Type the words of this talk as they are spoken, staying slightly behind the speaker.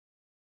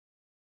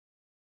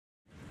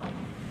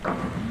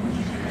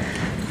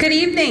Good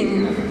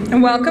evening,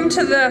 and welcome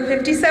to the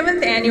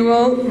 57th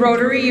Annual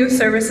Rotary Youth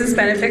Services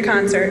Benefit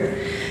Concert.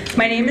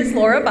 My name is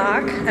Laura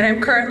Bach, and I'm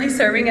currently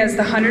serving as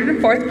the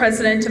 104th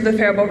President of the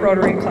Faribault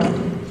Rotary Club.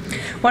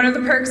 One of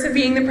the perks of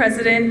being the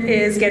President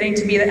is getting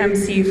to be the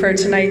MC for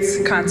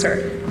tonight's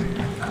concert.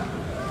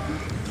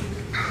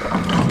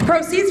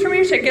 Proceeds from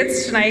your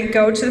tickets tonight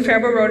go to the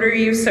Faribault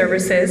Rotary Youth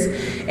Services,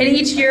 and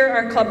each year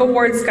our club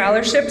awards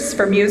scholarships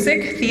for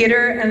music,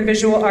 theater, and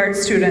visual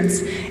arts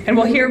students. And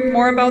we'll hear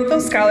more about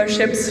those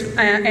scholarships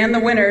and the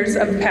winners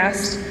of the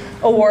past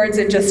awards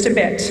in just a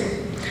bit.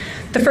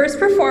 The first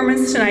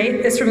performance tonight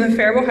is from the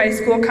Faribault High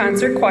School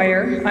Concert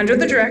Choir under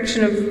the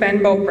direction of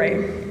Ben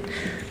Beaupre.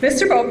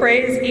 Mr. Beaupre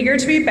is eager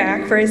to be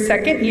back for his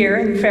second year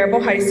in the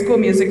Faribault High School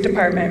Music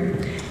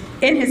Department.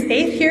 In his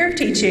 8th year of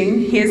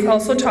teaching, he has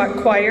also taught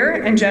choir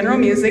and general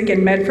music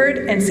in Medford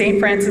and St.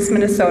 Francis,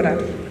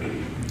 Minnesota.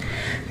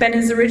 Ben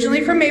is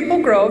originally from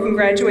Maple Grove and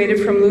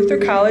graduated from Luther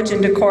College in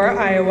Decorah,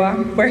 Iowa,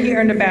 where he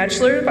earned a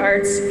Bachelor of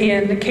Arts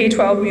in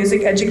K-12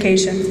 music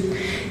education.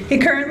 He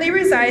currently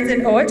resides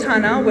in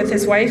Owatonna with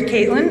his wife,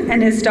 Caitlin,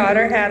 and his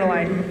daughter,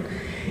 Adeline.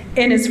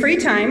 In his free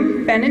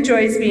time, Ben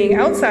enjoys being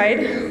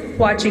outside,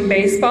 watching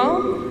baseball,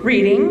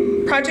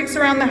 reading, projects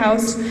around the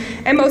house,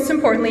 and most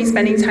importantly,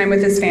 spending time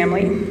with his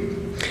family.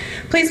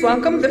 Please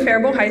welcome the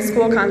Faribault High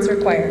School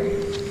Concert Choir.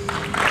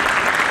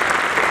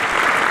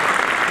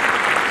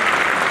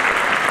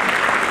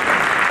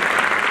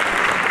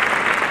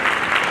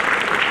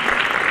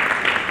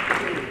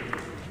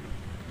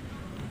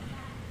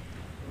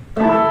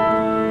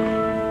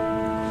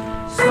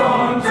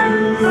 Song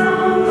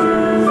to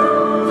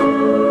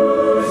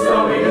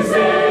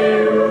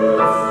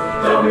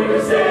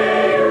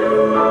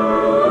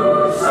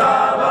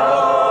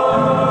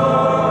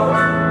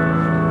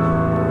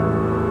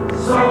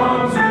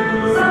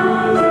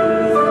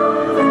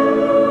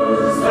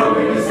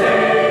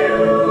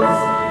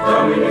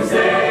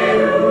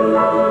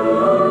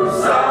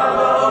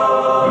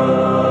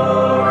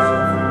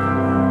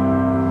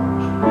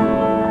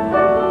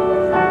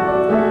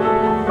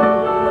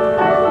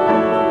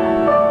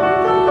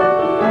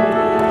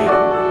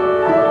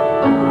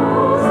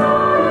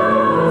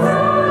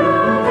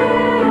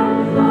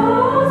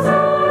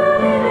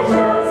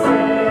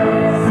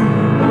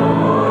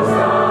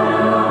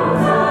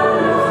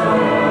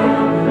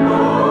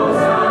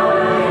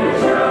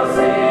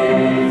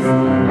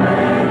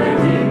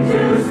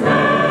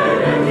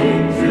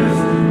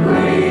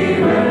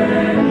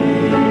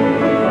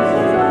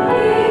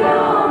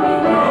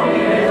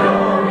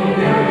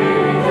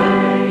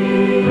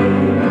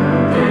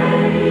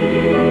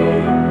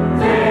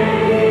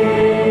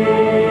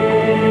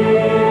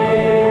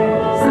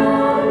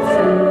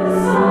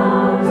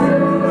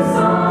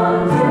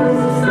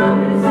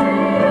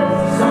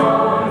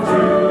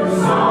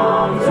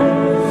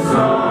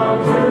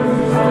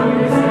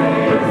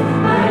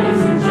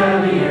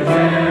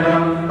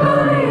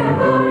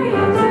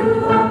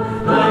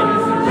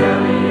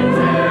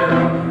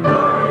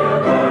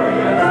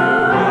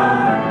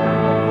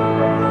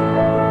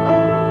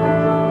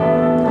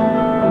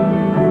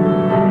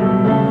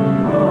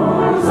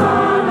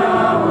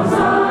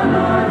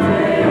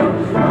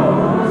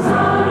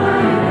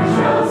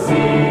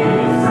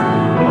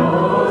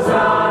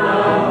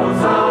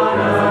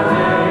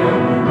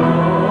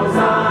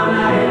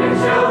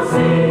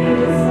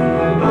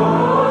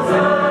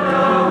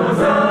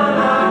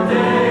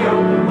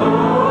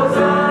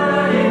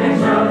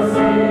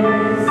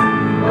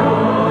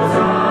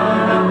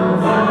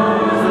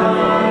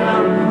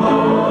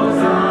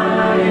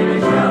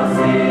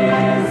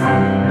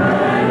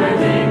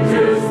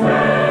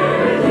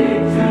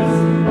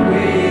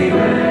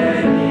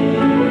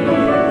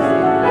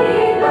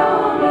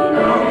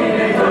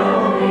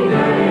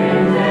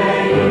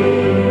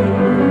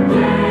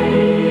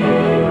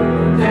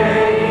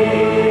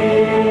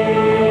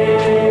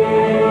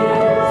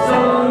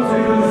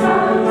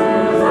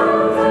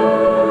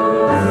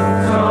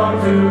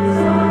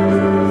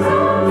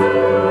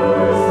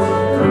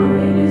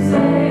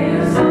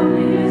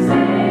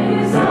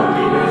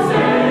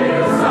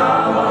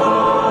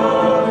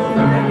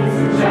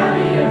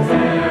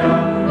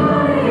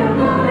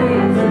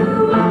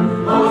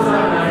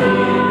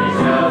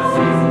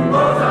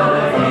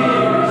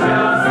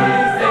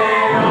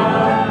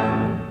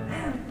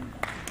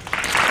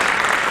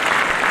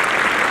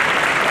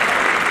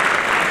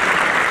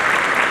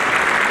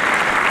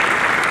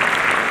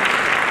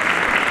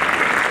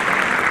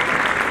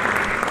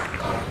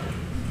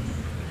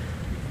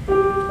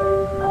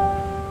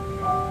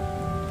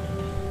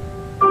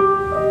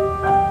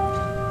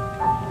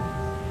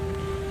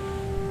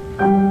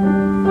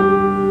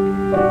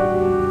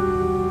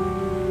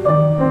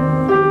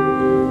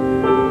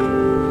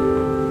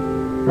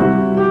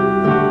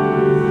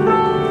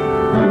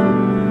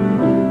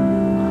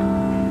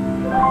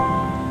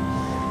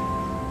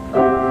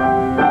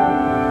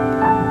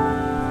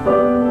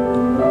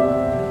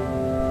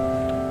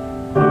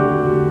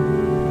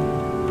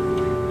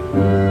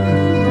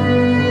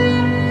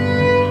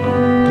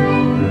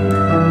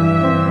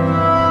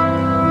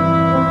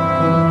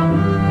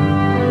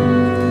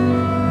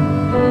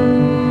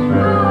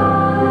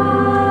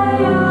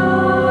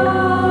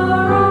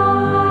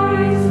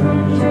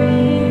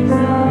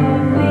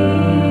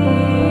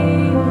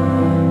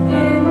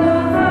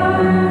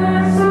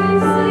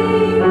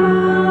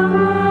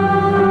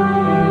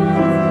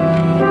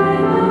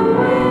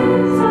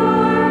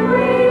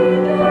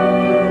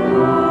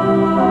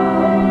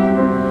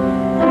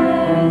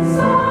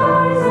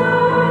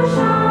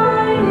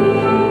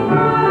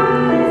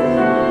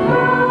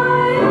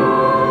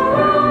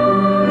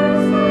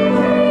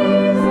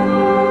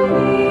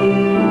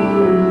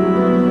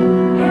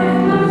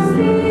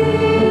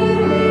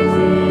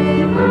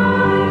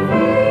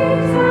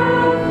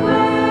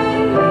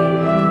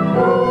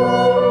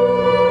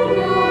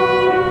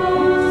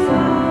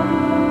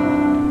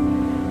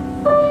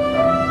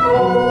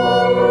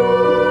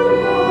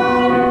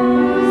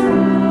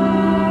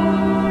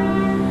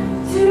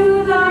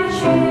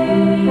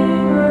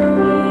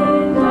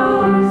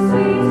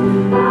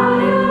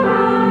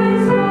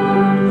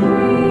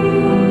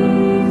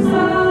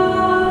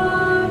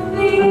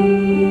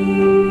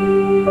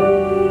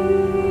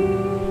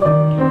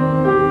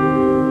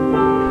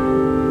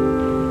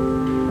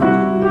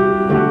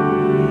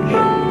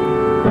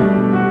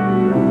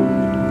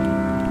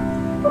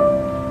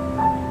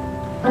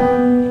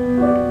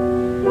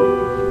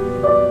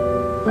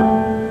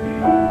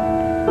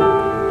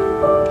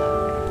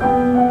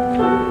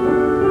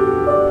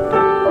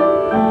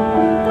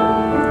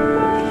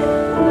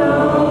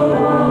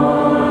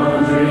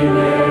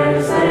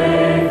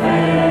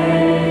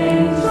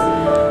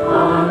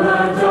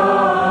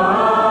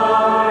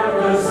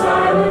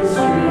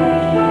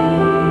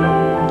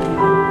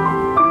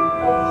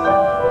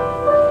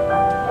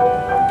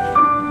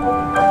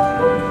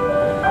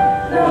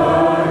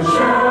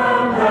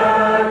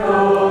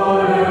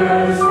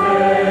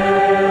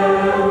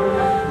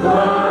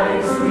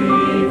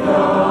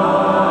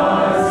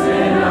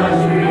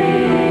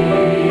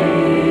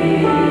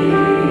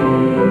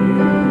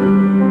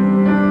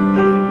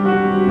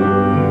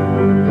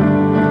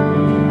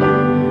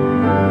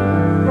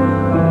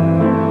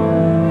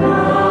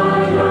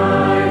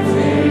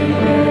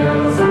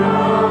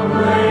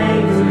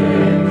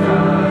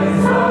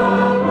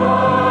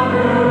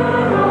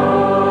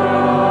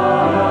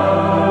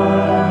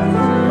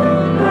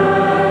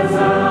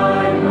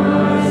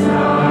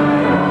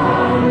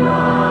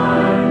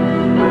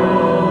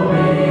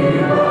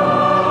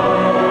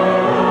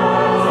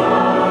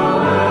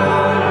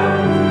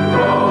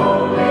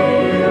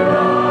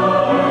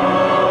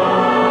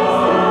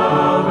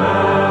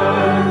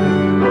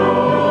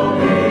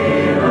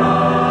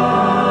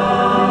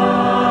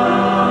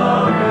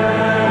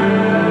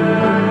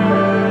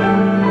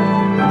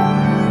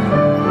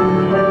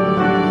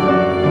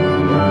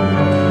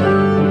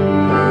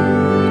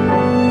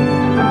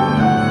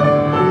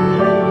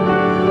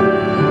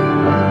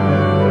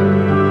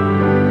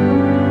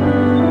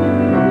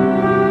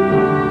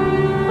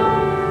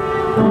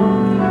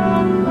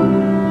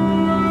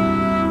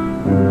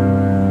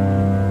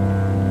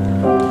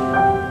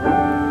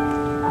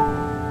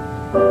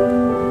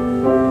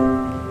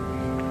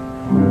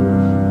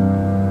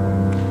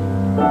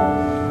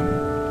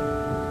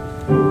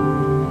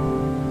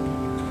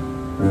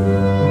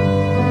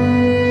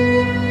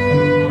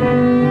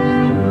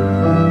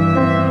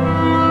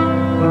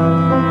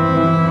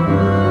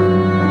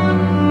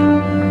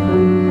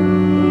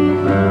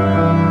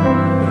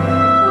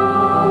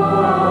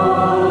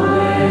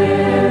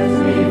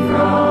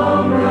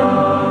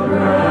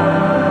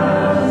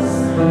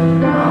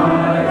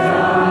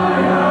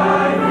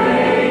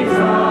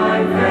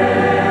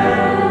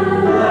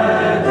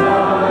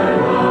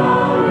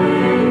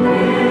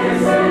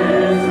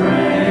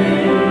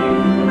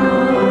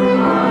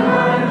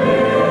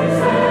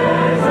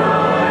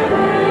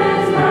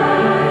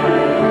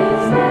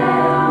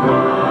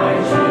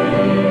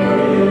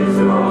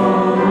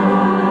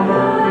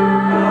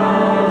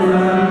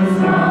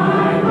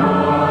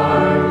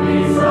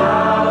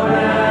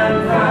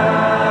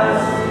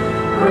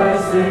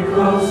stay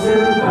close to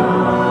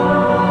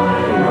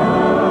thine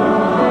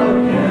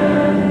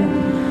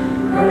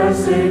again.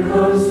 Christ, stay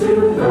close to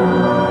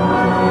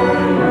thine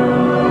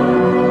again.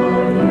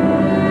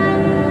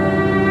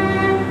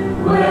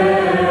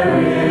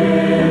 Where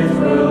it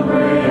will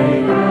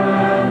break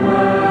at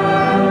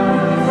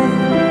last.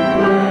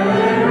 Where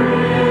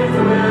it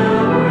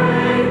will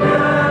break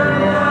at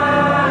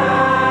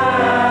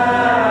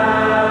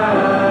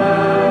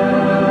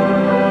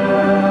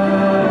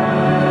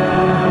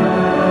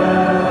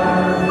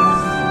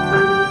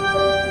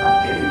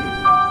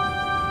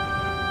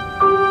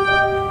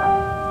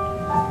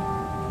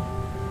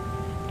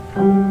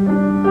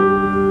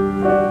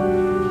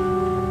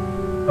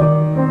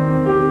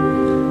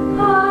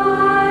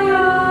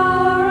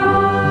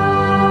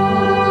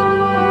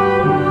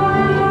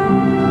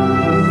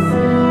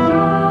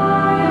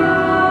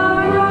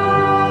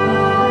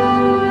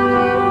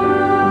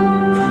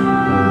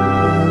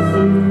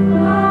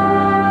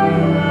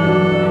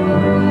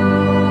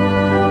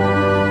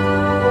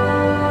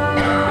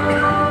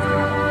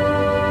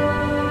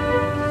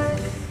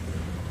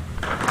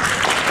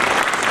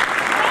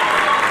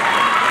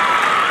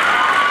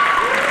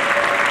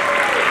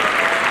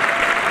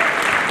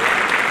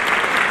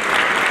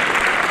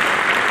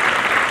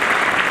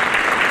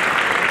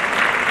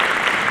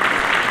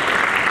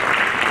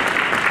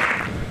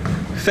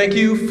Thank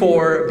you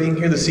for being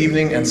here this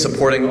evening and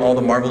supporting all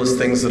the marvelous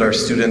things that our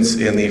students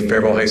in the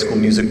Faribault High School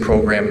music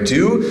program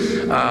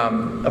do.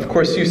 Of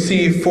course, you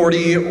see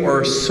 40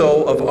 or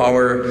so of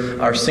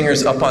our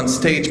singers up on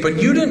stage,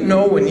 but you didn't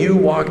know when you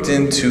walked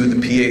into the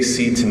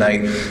PAC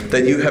tonight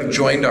that you have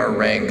joined our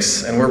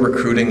ranks, and we're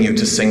recruiting you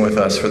to sing with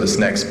us for this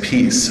next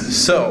piece.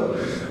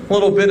 So, a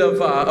little bit of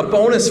a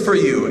bonus for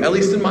you, at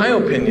least in my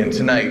opinion,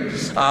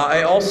 tonight.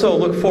 I also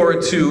look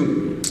forward to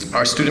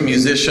our student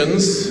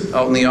musicians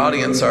out in the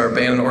audience, our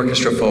band and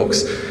orchestra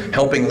folks,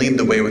 helping lead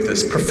the way with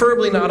this.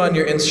 Preferably not on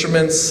your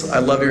instruments. I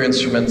love your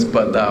instruments,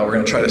 but we're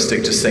going to try to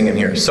stick to singing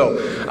here. So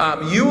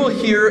you will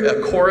hear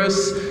a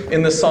chorus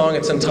in the song.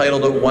 It's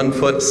entitled "One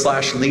Foot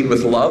 / Lead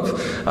with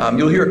Love."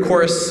 You'll hear a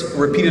chorus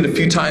repeated a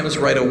few times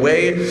right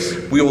away.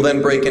 We will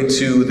then break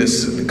into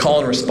this call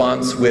and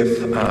response with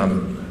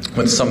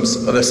some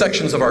of the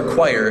sections of our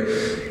choir.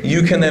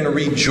 You can then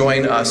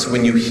rejoin us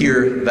when you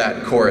hear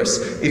that chorus.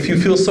 If you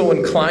feel so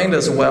inclined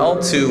as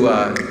well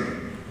to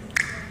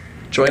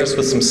join us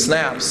with some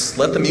snaps,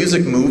 let the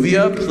music move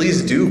you,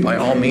 please do, by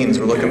all means.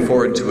 We're looking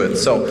forward to it.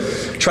 So,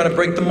 trying to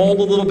break the mold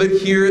a little bit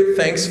here.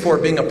 Thanks for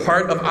being a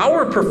part of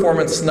our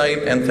performance tonight,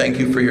 and thank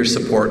you for your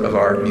support of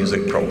our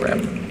music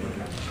program.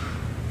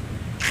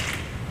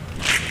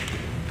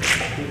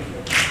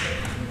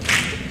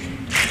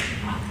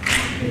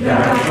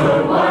 That's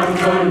put one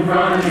foot in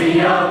front of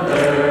the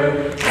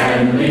other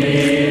and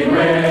lead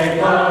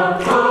with a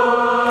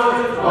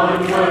foot.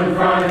 One foot in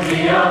front of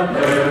the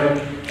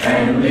other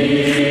and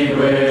lead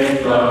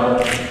with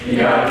love. You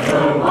gotta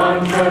put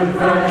one foot in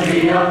front of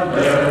the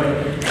other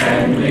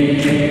and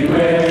lead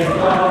with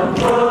a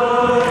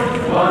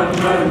foot. One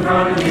foot in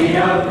front of the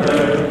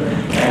other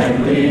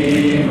and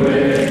lead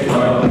with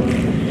love.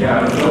 You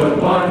gotta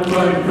put one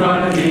foot in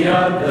front of the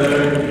other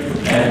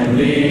and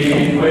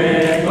lead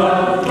with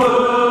a foot.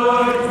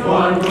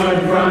 One foot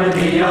in front of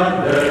the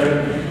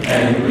other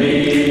and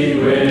lead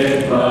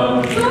with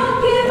love.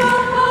 Don't give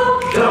up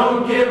hope.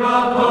 Don't give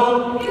up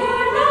hope.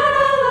 You're not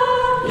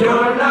alone.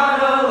 You're not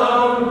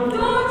alone.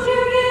 Don't you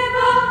give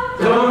up.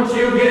 Don't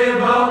you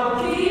give up.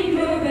 Keep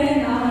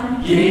moving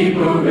on. Keep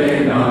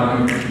moving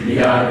on. You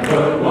gotta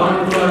put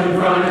one foot in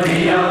front of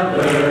the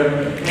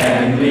other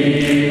and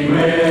lead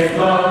with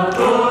a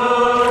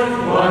foot.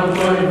 One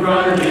foot in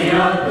front of the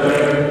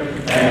other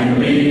and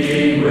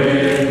lead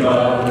with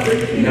love.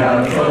 You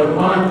gotta put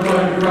one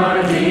foot in front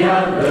of the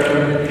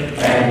other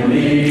and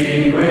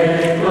lead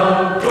with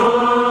love.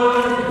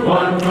 Put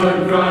one foot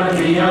in front of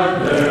the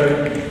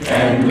other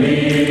and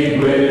lead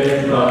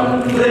with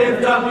love.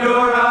 Lift up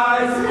your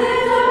eyes.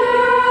 Lift up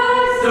your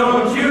eyes.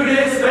 Don't you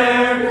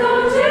despair.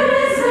 Don't you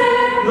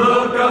despair.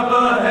 Look up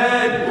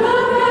ahead.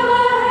 Look up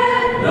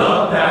ahead. The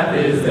path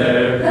is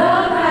there. The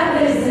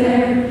path is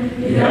there.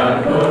 You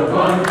gotta put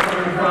one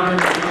foot in front of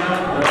the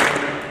other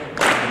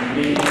and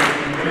lead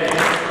with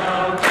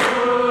love.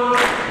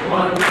 Put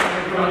one foot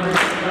in front of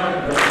the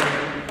other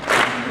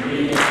and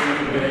lead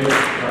with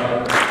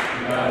love.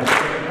 You gotta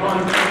put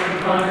one foot in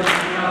front of the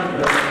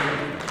other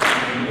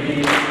and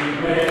lead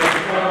with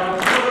love.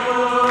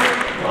 Put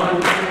one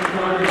foot in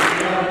front of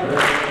the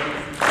other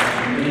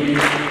and lead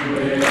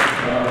with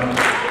love.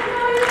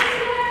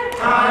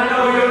 I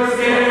know you're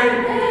scared,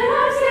 And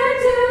I'm scared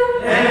too.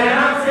 and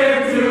I'm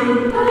scared too,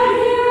 But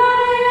here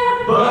I am.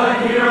 but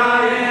here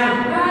I am,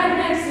 Right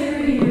next to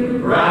you.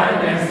 right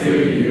next to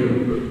you.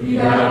 You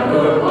gotta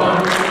put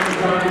one foot in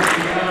front of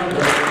the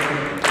other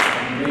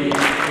and lead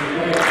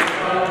with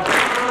love.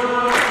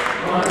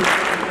 One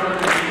foot in front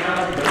of the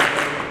other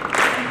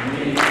and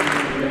lead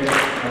with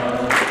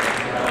love.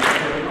 You gotta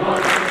put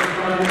one foot in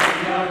front of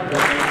the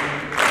other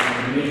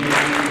and lead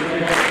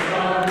with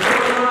love.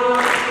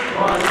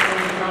 One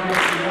foot in front of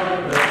the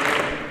other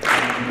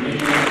and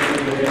lead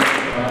with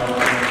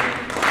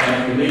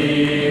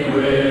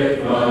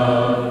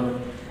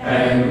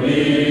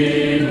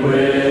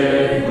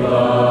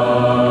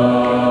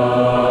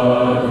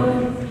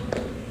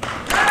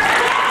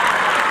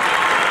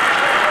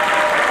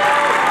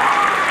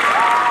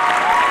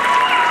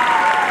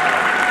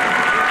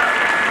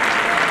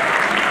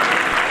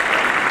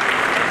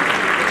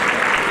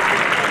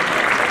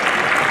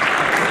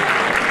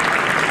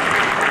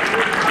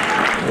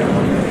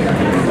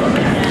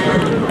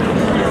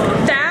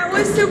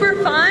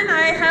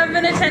have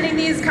been attending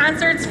these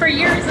concerts for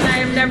years and I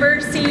have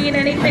never seen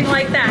anything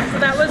like that. So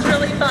that was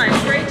really fun.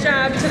 Great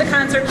job to the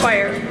concert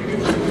choir.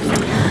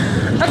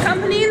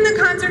 Accompanying the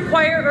concert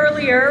choir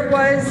earlier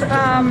was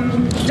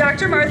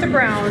Dr. Martha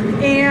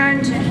Brown.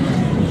 And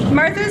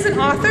Martha is an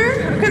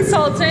author, a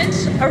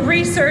consultant, a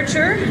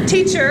researcher,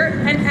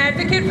 teacher, and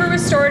advocate for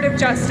restorative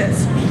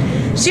justice.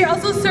 She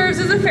also serves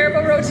as a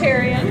Faribault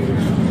Rotarian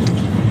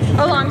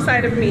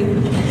alongside of me.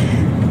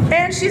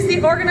 And she's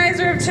the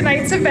organizer of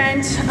tonight's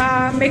event,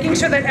 making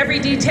sure that every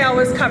detail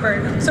was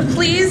covered. So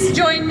please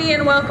join me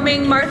in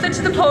welcoming Martha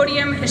to the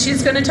podium, and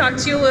she's going to talk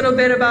to you a little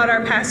bit about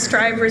our past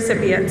Strive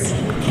recipients.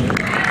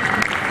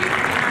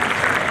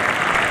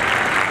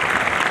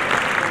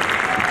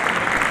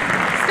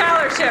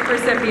 Scholarship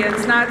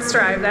recipients, not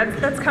Strive.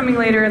 That's coming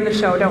later in the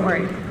show, don't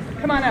worry.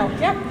 Come on out.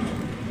 Yep.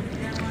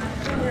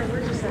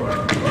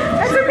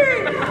 That's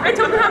okay. I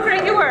told them how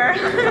great you were.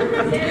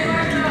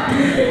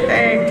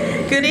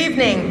 Hey, good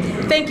evening.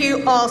 Thank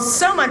you all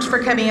so much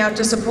for coming out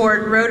to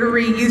support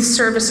Rotary Youth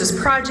Services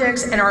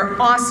projects and our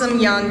awesome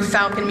young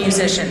Falcon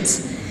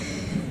musicians.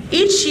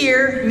 Each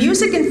year,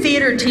 music and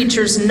theater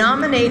teachers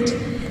nominate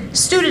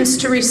students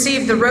to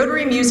receive the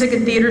Rotary Music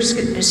and Theater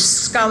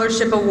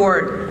Scholarship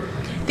Award.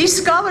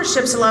 These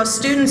scholarships allow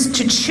students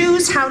to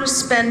choose how to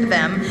spend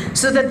them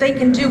so that they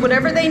can do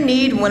whatever they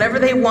need, whenever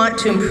they want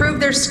to improve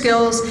their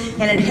skills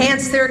and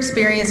enhance their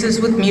experiences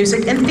with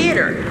music and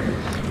theater.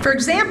 For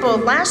example,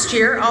 last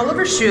year,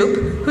 Oliver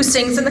Shoup, who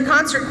sings in the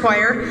concert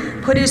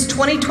choir, put his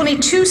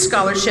 2022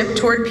 scholarship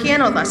toward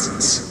piano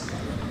lessons.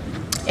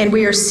 And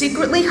we are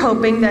secretly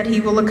hoping that he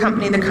will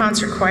accompany the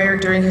concert choir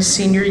during his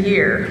senior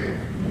year.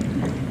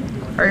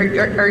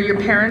 Are your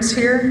parents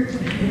here?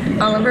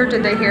 Oliver,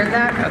 did they hear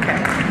that?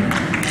 Okay.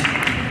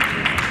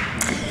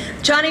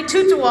 Johnny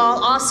Tutawal,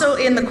 also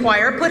in the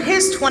choir, put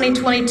his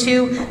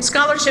 2022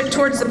 scholarship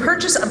towards the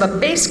purchase of a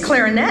bass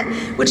clarinet,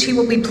 which he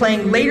will be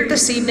playing later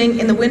this evening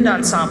in the wind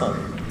ensemble.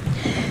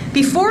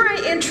 Before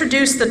I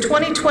introduce the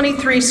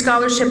 2023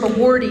 scholarship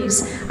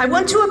awardees, I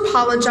want to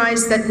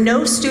apologize that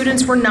no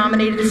students were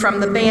nominated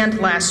from the band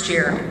last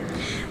year.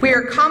 We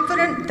are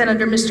confident that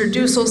under Mr.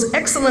 Dussel's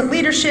excellent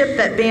leadership,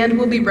 that band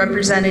will be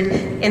represented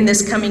in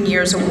this coming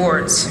year's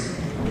awards.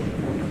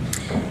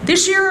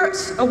 This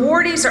year's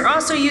awardees are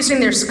also using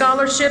their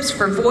scholarships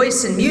for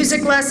voice and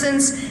music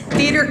lessons,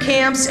 theater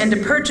camps, and to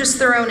purchase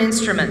their own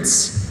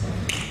instruments.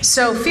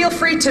 So feel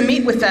free to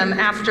meet with them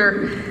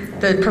after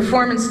the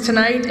performance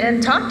tonight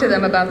and talk to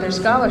them about their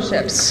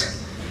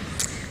scholarships.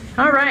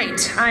 All right,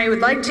 I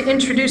would like to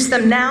introduce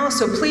them now,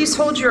 so please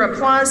hold your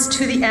applause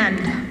to the end.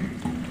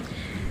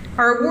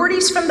 Our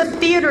awardees from the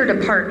theater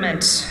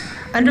department,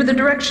 under the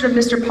direction of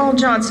Mr. Paul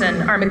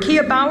Johnson, are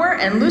Makia Bauer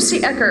and Lucy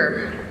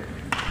Ecker.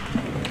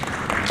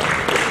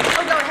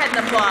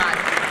 Applaud.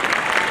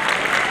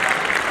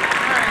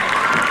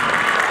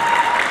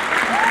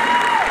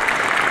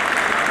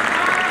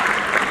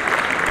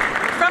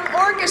 From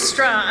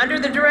orchestra, under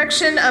the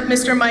direction of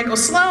Mr. Michael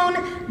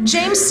Sloan,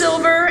 James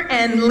Silver,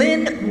 and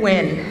Lynn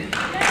Wynn.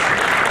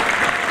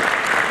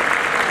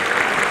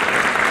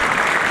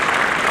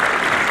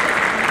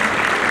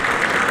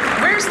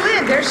 Where's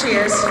Lynn? There she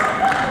is.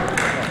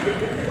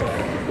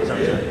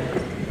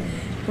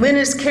 Lynn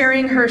is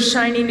carrying her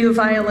shiny new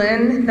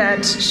violin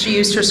that she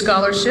used her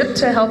scholarship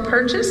to help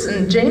purchase,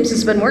 and James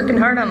has been working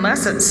hard on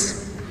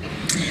lessons.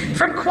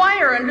 From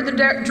choir, under the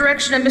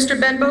direction of Mr.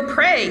 Ben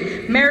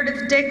Beaupre,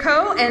 Meredith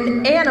Deco,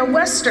 and Anna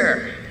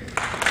Wester.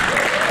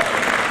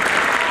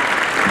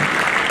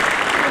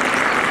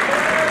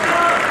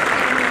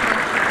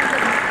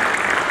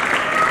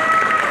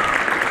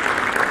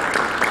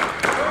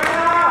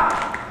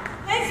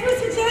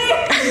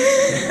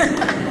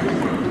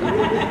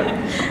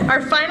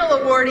 Our final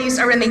awardees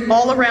are in the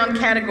all-around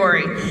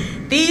category.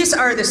 These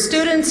are the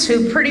students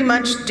who pretty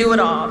much do it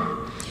all.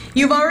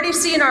 You've already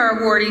seen our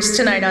awardees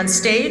tonight on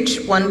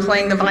stage, one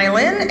playing the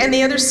violin and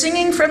the other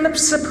singing from the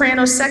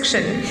soprano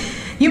section.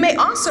 You may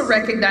also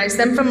recognize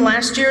them from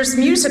last year's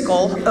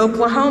musical,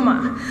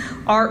 Oklahoma.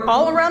 Our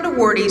all-around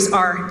awardees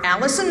are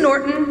Allison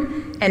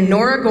Norton and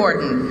Nora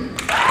Gordon.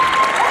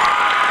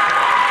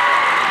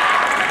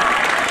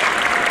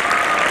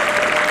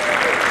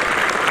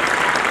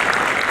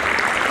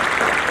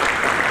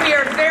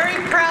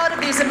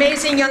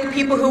 Amazing young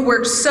people who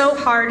work so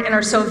hard and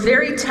are so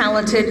very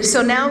talented.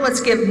 So now let's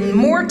give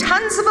more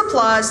tons of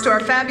applause to our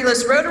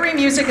fabulous Rotary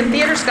Music and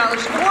Theater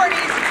Scholarship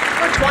awardees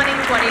for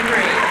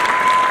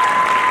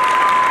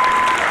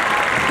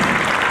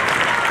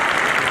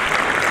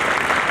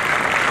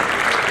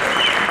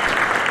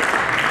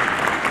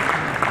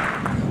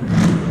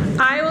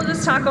I will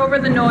just talk over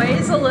the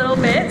noise a little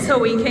bit so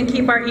we can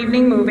keep our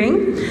evening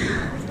moving.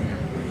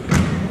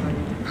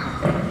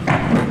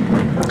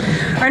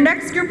 Our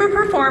next group of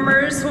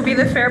performers will be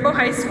the Faribault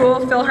High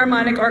School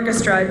Philharmonic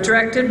Orchestra,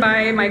 directed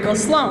by Michael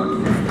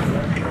Sloan.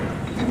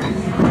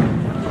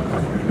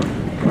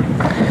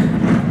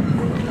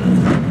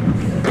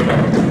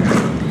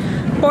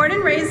 Born in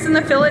and raised in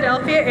the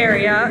Philadelphia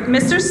area,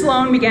 Mr.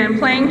 Sloan began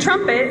playing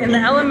trumpet in the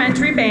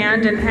elementary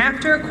band, and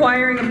after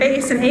acquiring a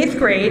bass in 8th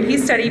grade, he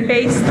studied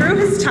bass through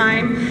his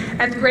time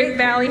at the Great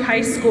Valley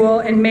High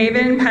School in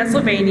Maven,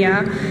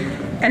 Pennsylvania.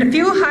 And a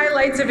few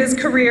highlights of his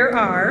career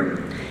are: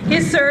 he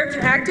has served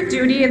active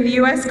duty in the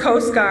U.S.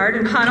 Coast Guard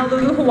in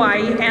Honolulu,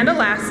 Hawaii, and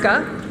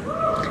Alaska.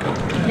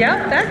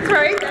 Yep, that's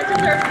right, that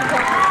deserves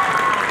applause.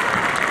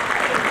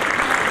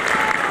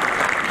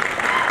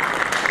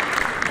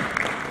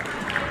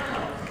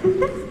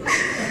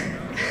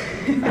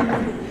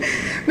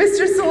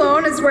 Mr.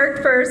 Sloan has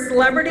worked for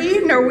Celebrity,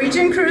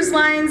 Norwegian Cruise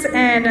Lines,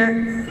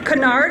 and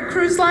Cunard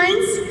Cruise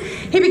Lines.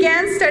 He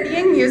began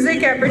studying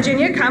music at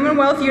Virginia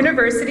Commonwealth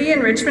University in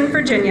Richmond,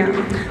 Virginia.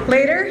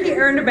 Later, he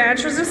earned a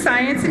Bachelor's of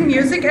Science in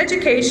Music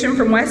Education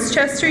from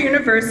Westchester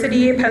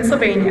University,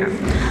 Pennsylvania.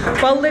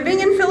 While living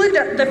in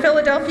the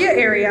Philadelphia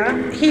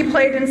area, he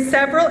played in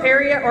several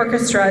area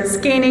orchestras,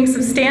 gaining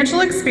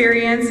substantial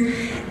experience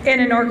in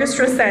an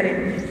orchestra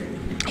setting.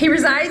 He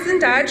resides in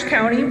Dodge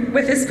County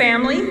with his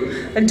family,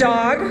 a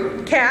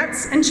dog,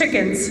 cats, and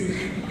chickens.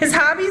 His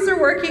hobbies are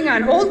working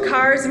on old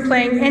cars and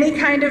playing any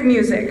kind of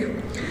music.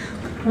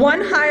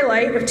 One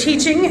highlight of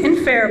teaching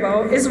in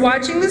Faribault is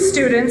watching the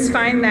students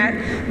find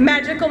that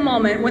magical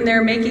moment when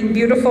they're making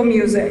beautiful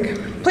music.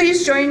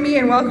 Please join me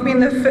in welcoming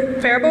the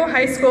Faribault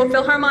High School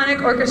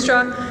Philharmonic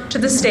Orchestra to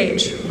the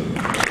stage.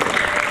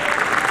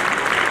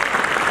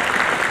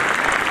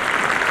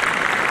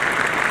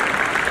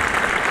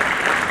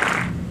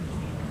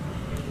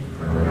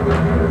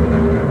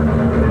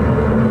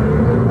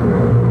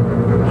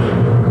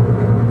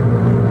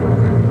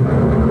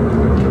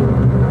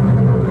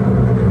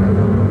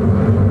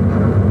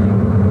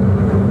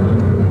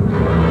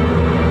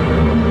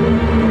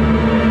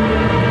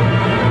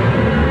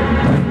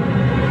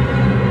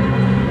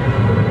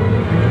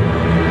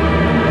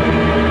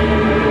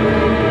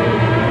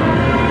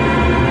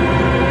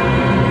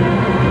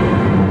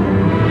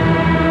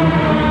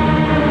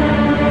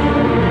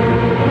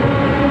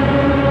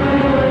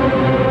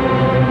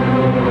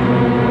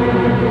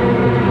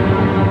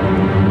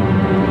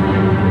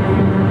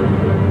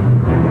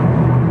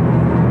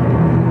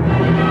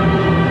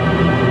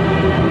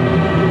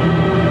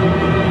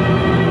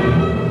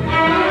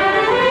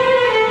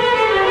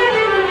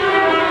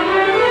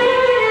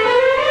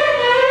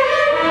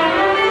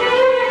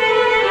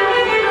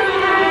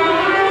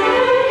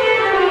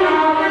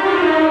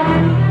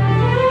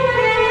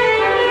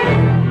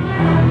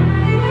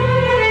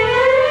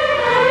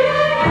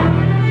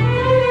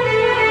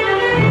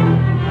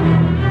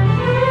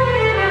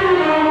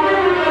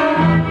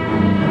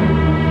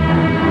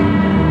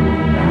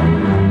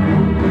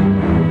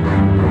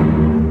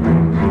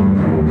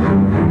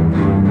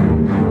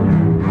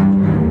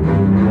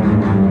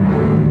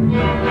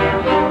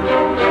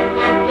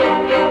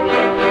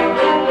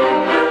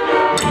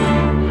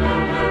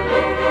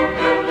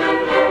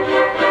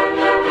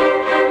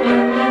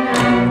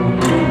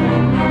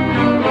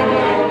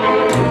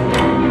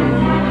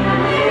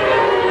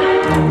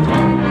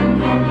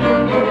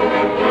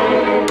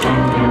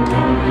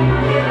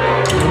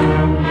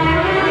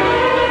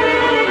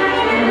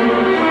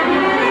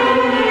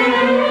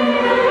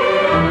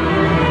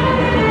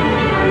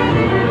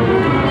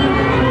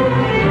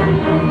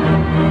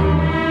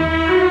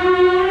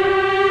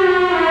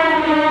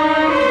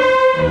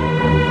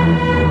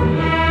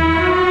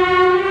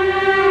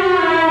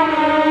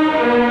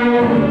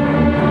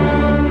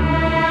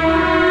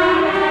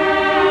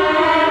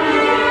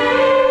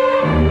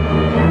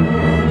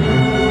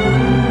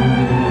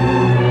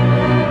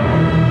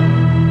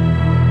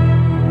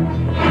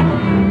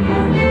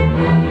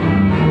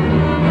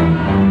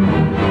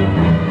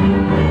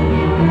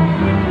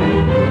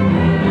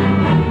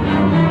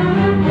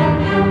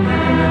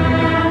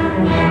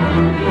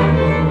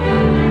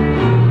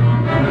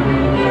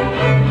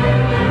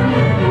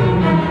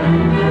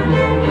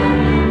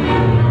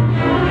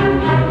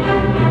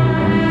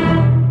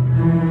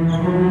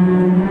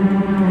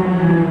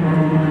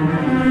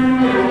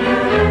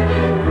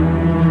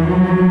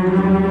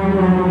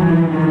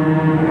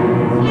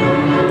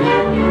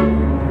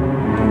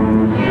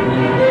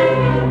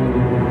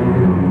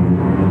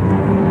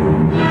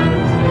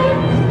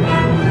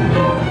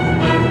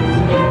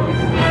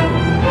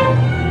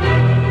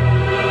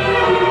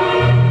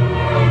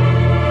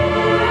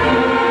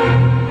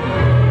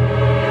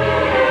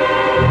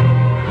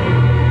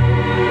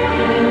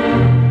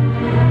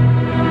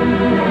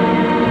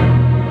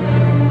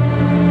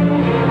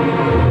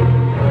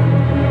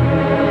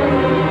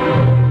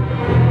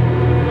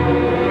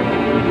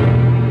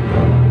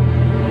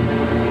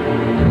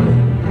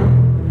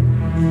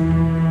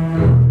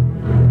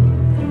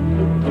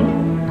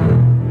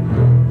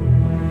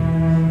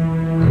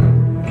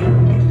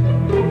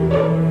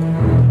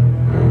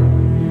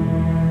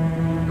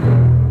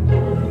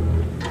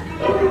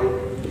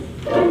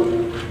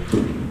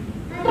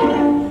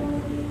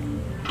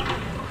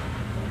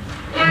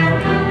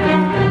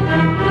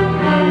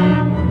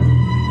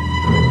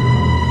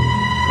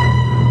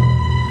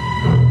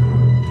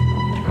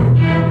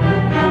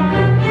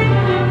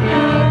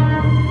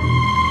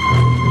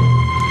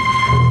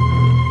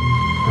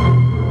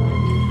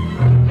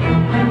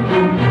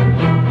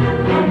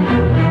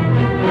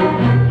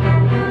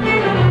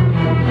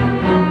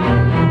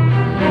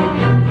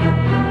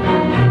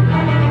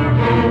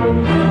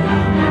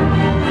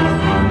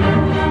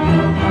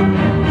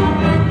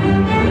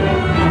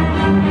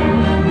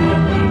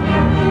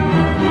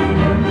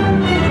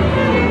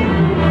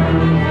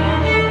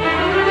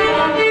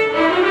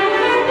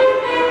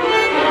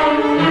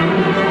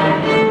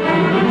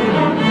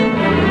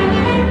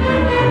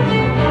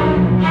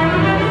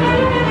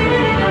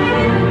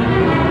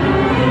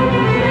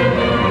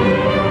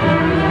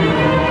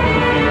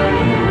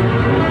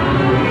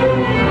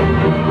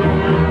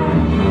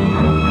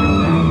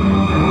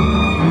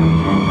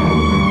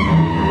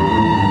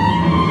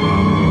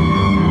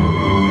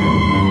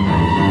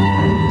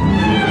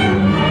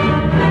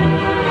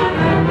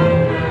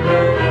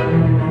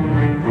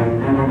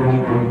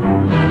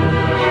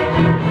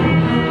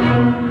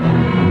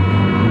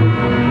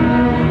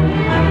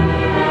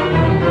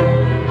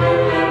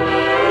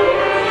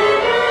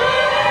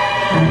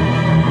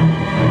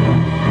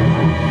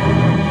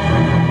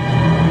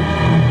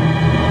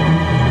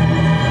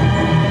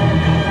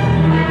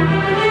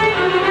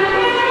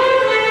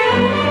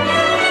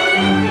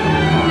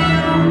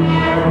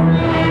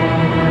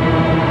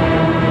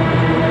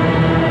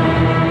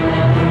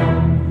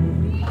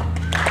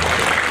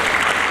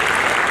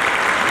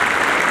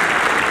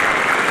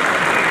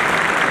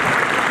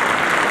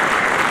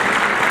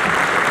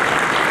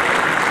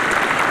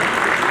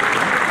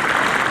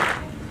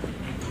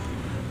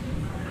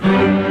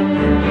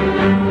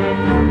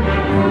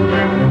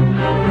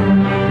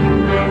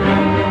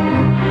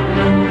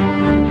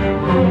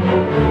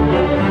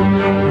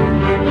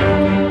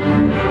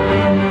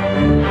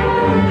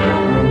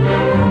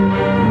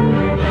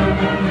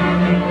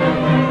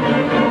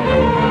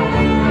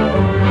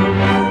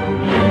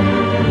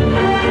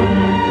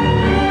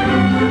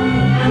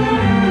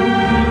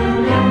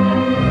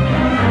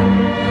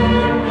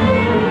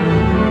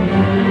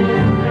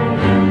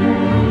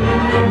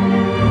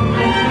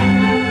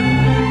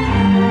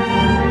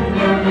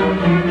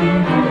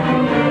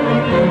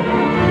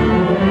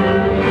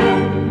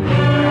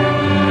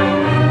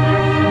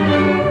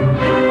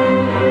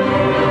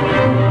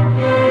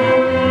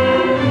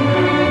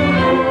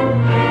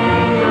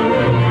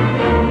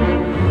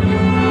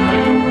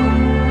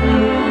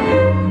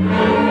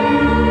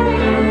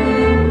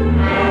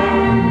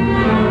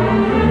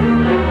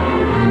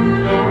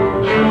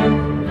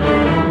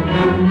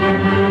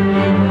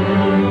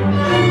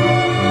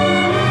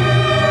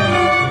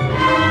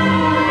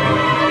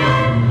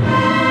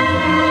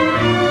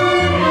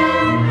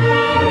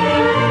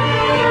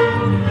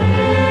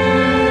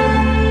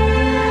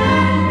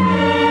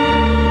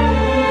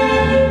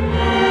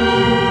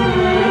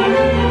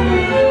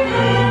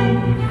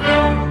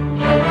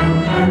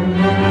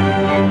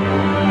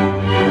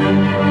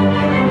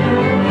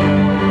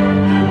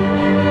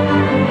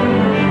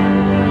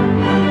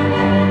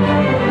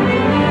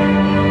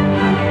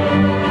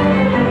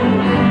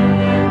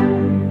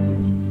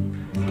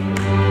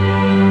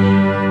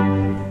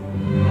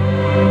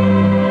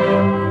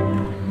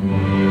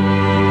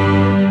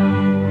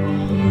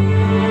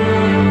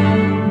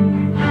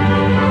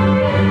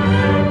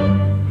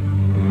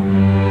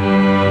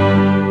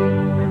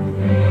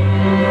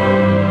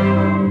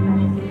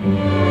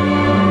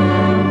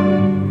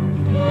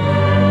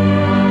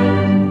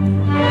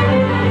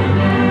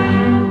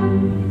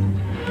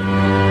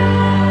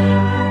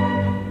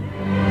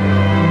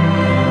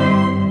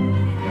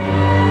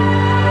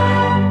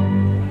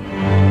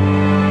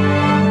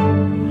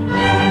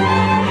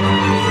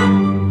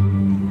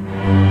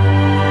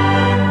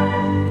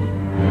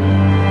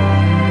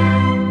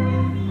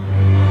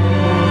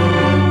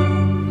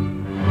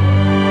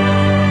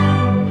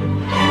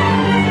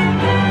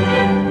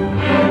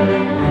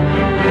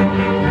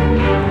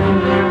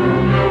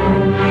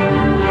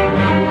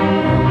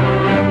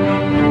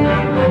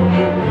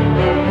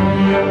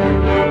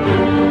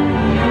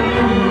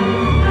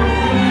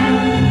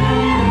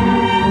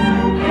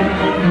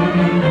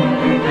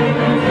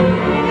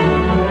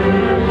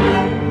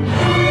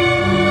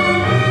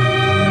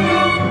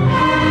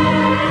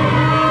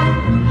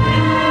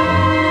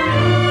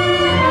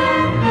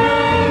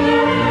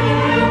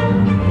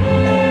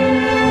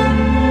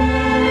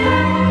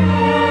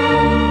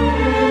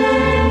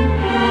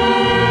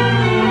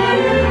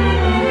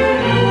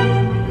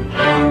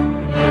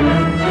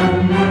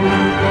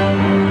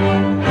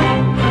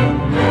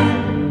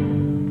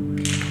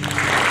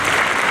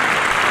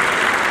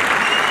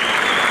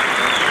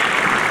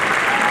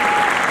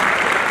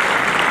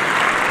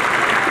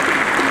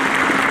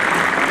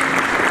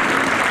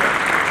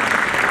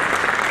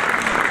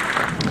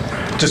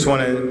 Just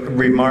want to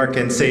remark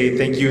and say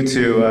thank you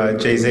to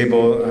Jay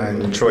Zabel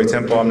and Troy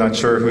Temple. I'm not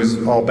sure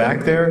who's all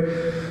back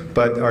there,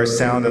 but our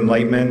sound and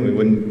light men, we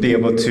wouldn't be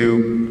able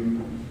to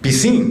be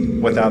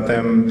seen without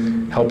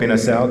them helping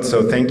us out.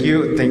 So thank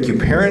you. Thank you,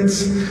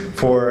 parents,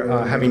 for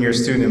having your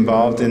student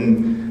involved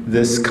in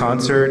this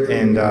concert.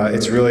 And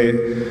it's really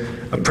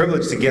a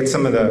privilege to get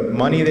some of the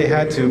money they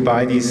had to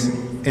buy these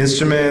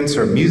instruments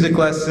or music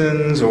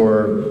lessons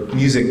or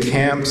music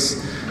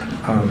camps.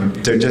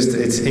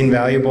 It's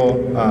invaluable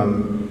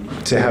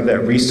to have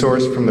that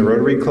resource from the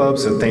Rotary Club.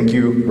 So thank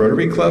you,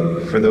 Rotary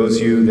Club, for those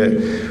of you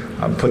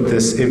that put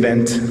this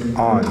event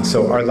on.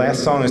 So our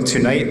last song is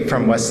Tonight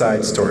from West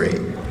Side Story.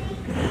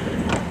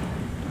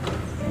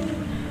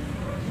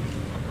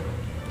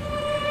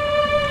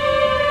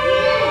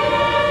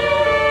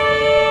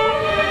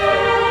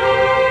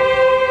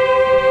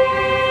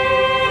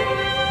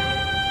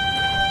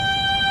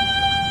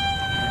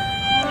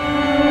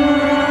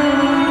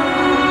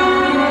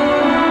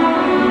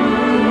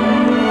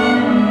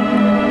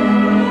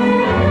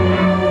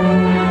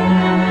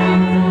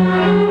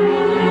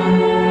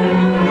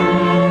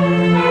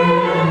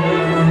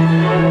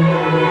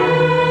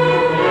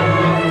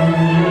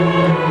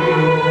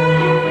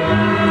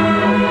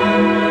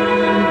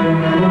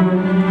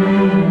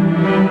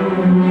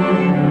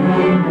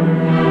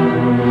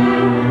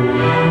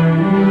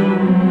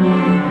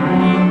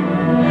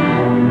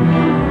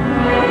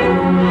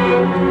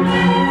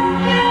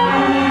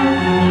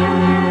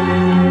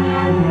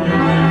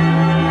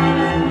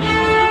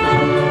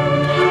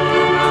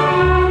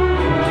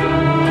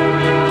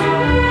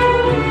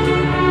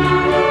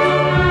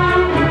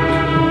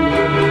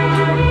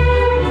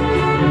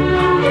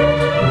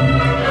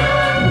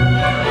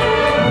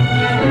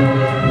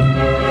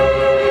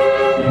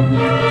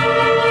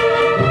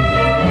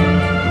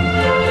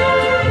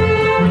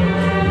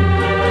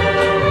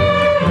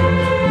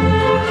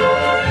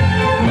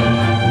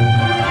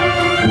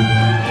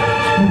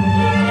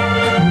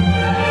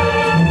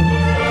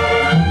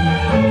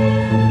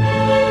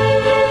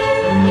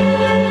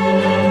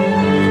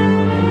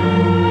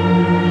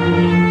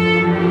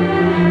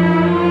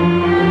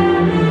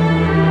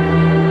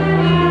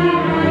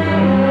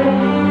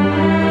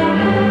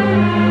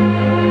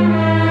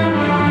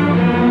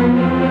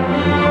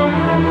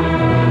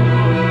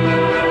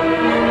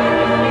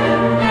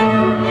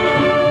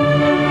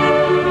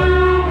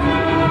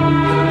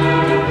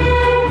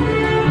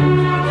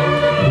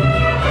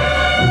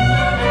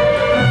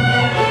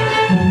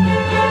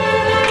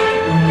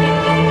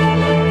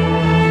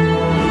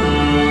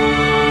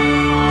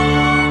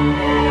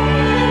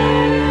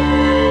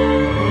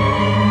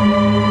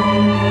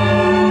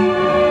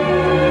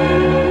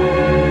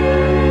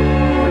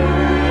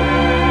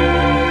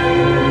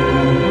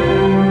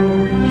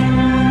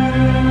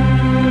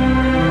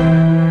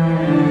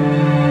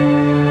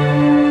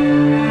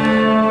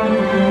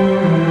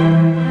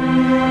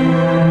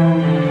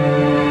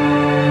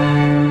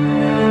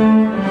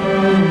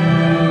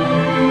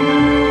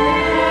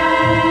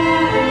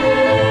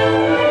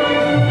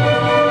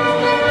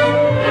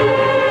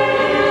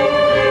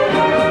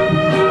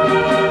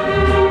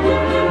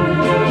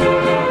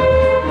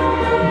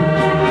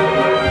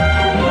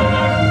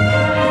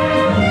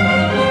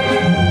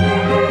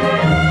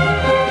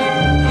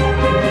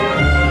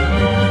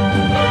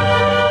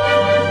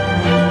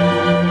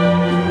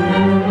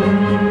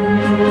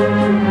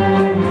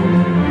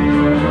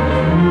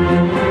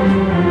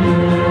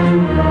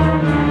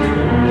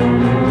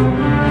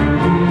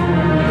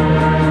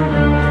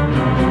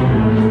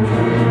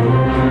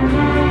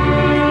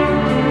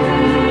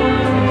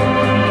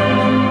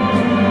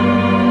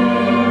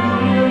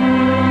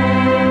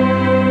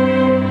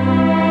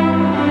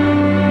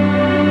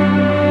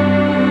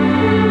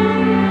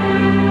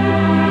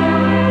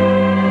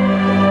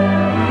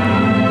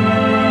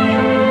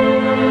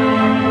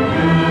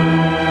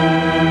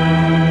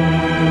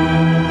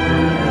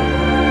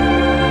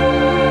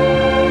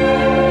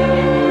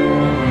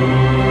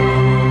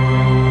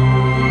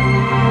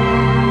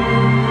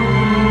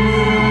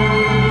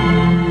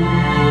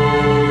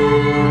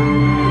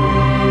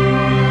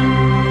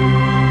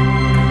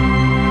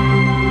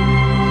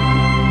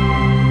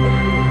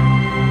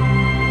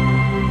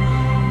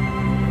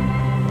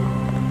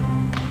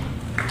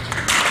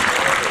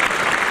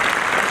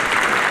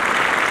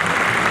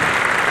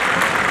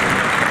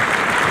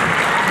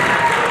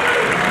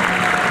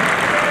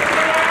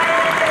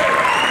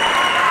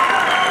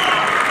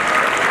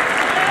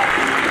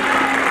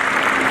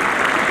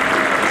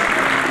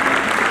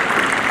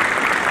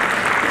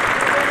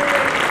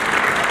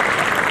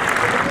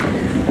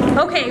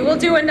 Okay, we'll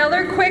do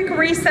another quick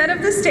reset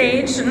of the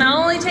stage, and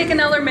I'll only take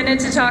another minute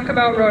to talk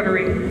about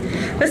Rotary.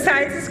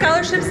 Besides the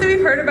scholarships that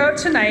we've heard about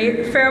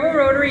tonight, Faribault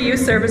Rotary Youth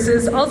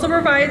Services also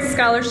provides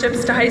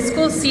scholarships to high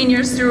school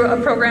seniors through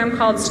a program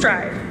called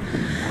STRIVE.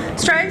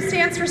 STRIVE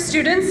stands for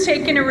Students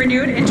Taking a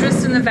Renewed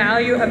Interest in the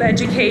Value of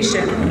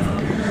Education.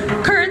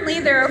 Currently,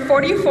 there are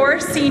 44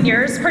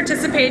 seniors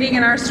participating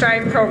in our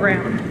STRIVE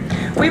program.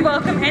 We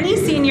welcome any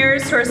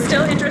seniors who are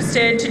still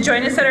interested to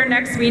join us at our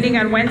next meeting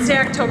on Wednesday,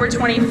 October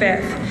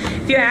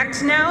 25th. If you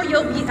act now,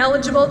 you'll be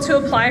eligible to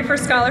apply for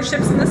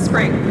scholarships in the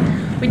spring.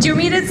 We do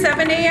meet at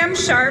 7 a.m.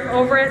 sharp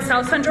over at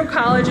South Central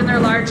College in their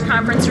large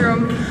conference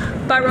room,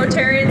 but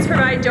Rotarians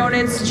provide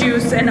donuts,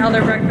 juice, and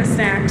other breakfast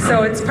snacks,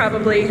 so it's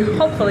probably,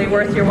 hopefully,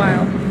 worth your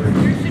while.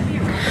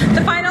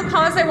 The final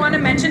cause I want to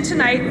mention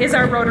tonight is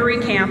our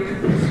Rotary Camp.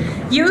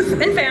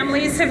 Youth and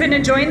families have been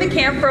enjoying the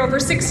camp for over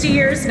 60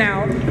 years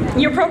now.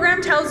 Your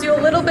program tells you a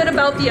little bit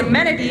about the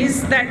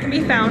amenities that can be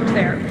found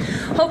there.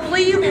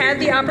 Hopefully you've had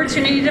the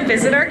opportunity to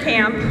visit our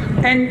camp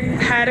and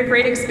had a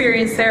great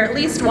experience there at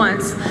least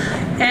once,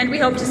 and we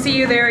hope to see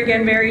you there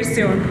again very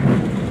soon.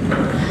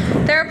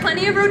 There are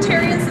plenty of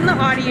Rotarians in the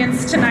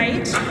audience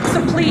tonight,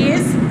 so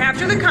please,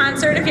 after the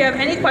concert, if you have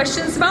any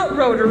questions about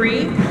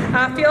Rotary,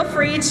 feel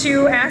free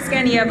to ask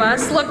any of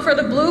us. Look for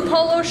the blue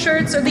polo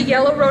shirts or the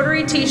yellow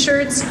Rotary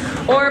t-shirts,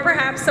 or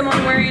perhaps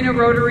someone wearing a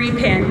Rotary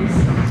pin.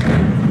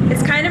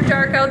 It's kind of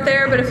dark out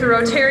there, but if the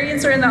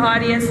Rotarians are in the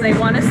audience and they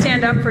want to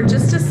stand up for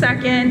just a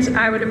second,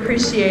 I would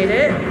appreciate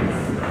it.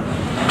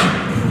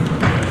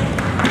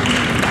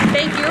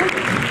 Thank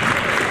you.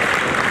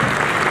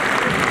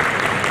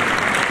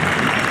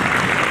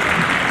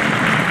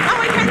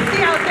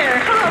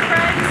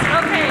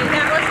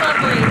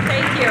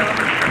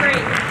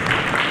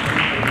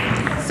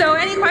 So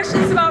any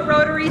questions about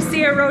Rotary,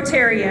 see a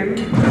Rotarian.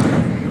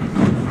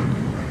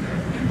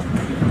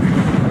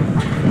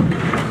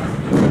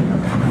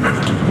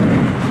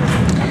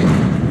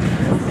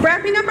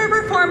 Wrapping up our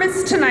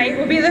performance tonight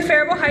will be the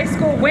Faribault High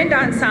School Wind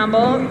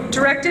Ensemble,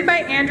 directed by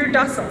Andrew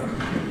Dussel.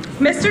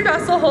 Mr.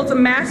 Dussel holds a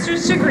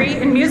master's degree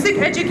in music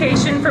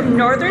education from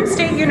Northern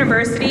State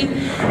University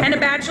and a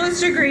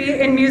bachelor's degree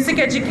in music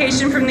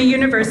education from the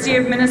University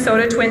of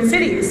Minnesota Twin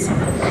Cities.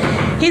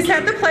 He's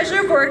had the pleasure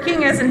of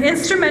working as an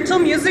instrumental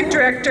music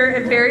director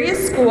at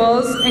various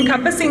schools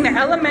encompassing the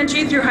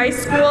elementary through high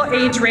school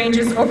age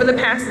ranges over the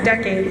past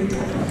decade.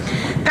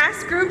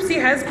 Past groups he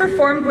has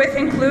performed with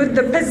include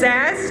the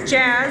Pizzazz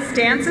Jazz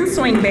Dance and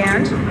Swing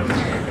Band,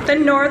 the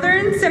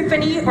Northern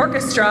Symphony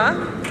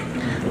Orchestra,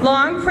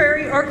 Long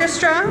Prairie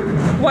Orchestra,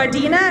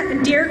 Wadena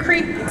and Deer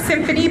Creek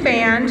Symphony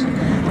Band,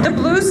 the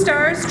Blue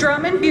Stars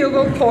Drum and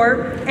Bugle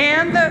Corps,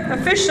 and the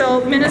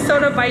official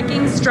Minnesota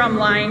Vikings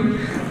Drumline,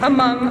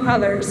 among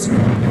others.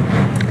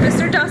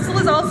 Mr. Dussel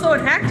is also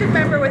an active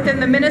member within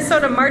the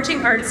Minnesota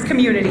marching arts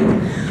community.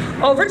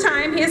 Over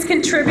time, he has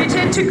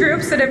contributed to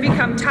groups that have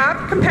become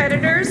top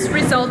competitors,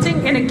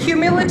 resulting in a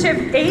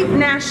cumulative 8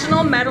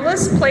 national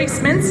medalist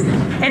placements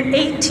and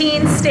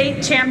 18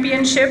 state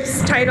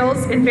championships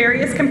titles in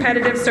various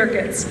competitive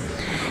circuits.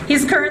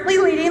 He's currently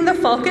leading the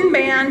Falcon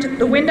Band,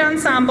 the Wind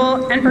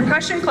Ensemble, and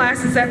percussion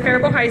classes at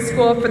Faribault High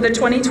School for the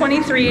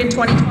 2023 and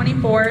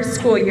 2024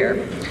 school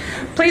year.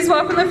 Please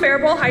welcome the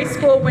Faribault High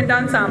School Wind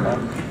Ensemble.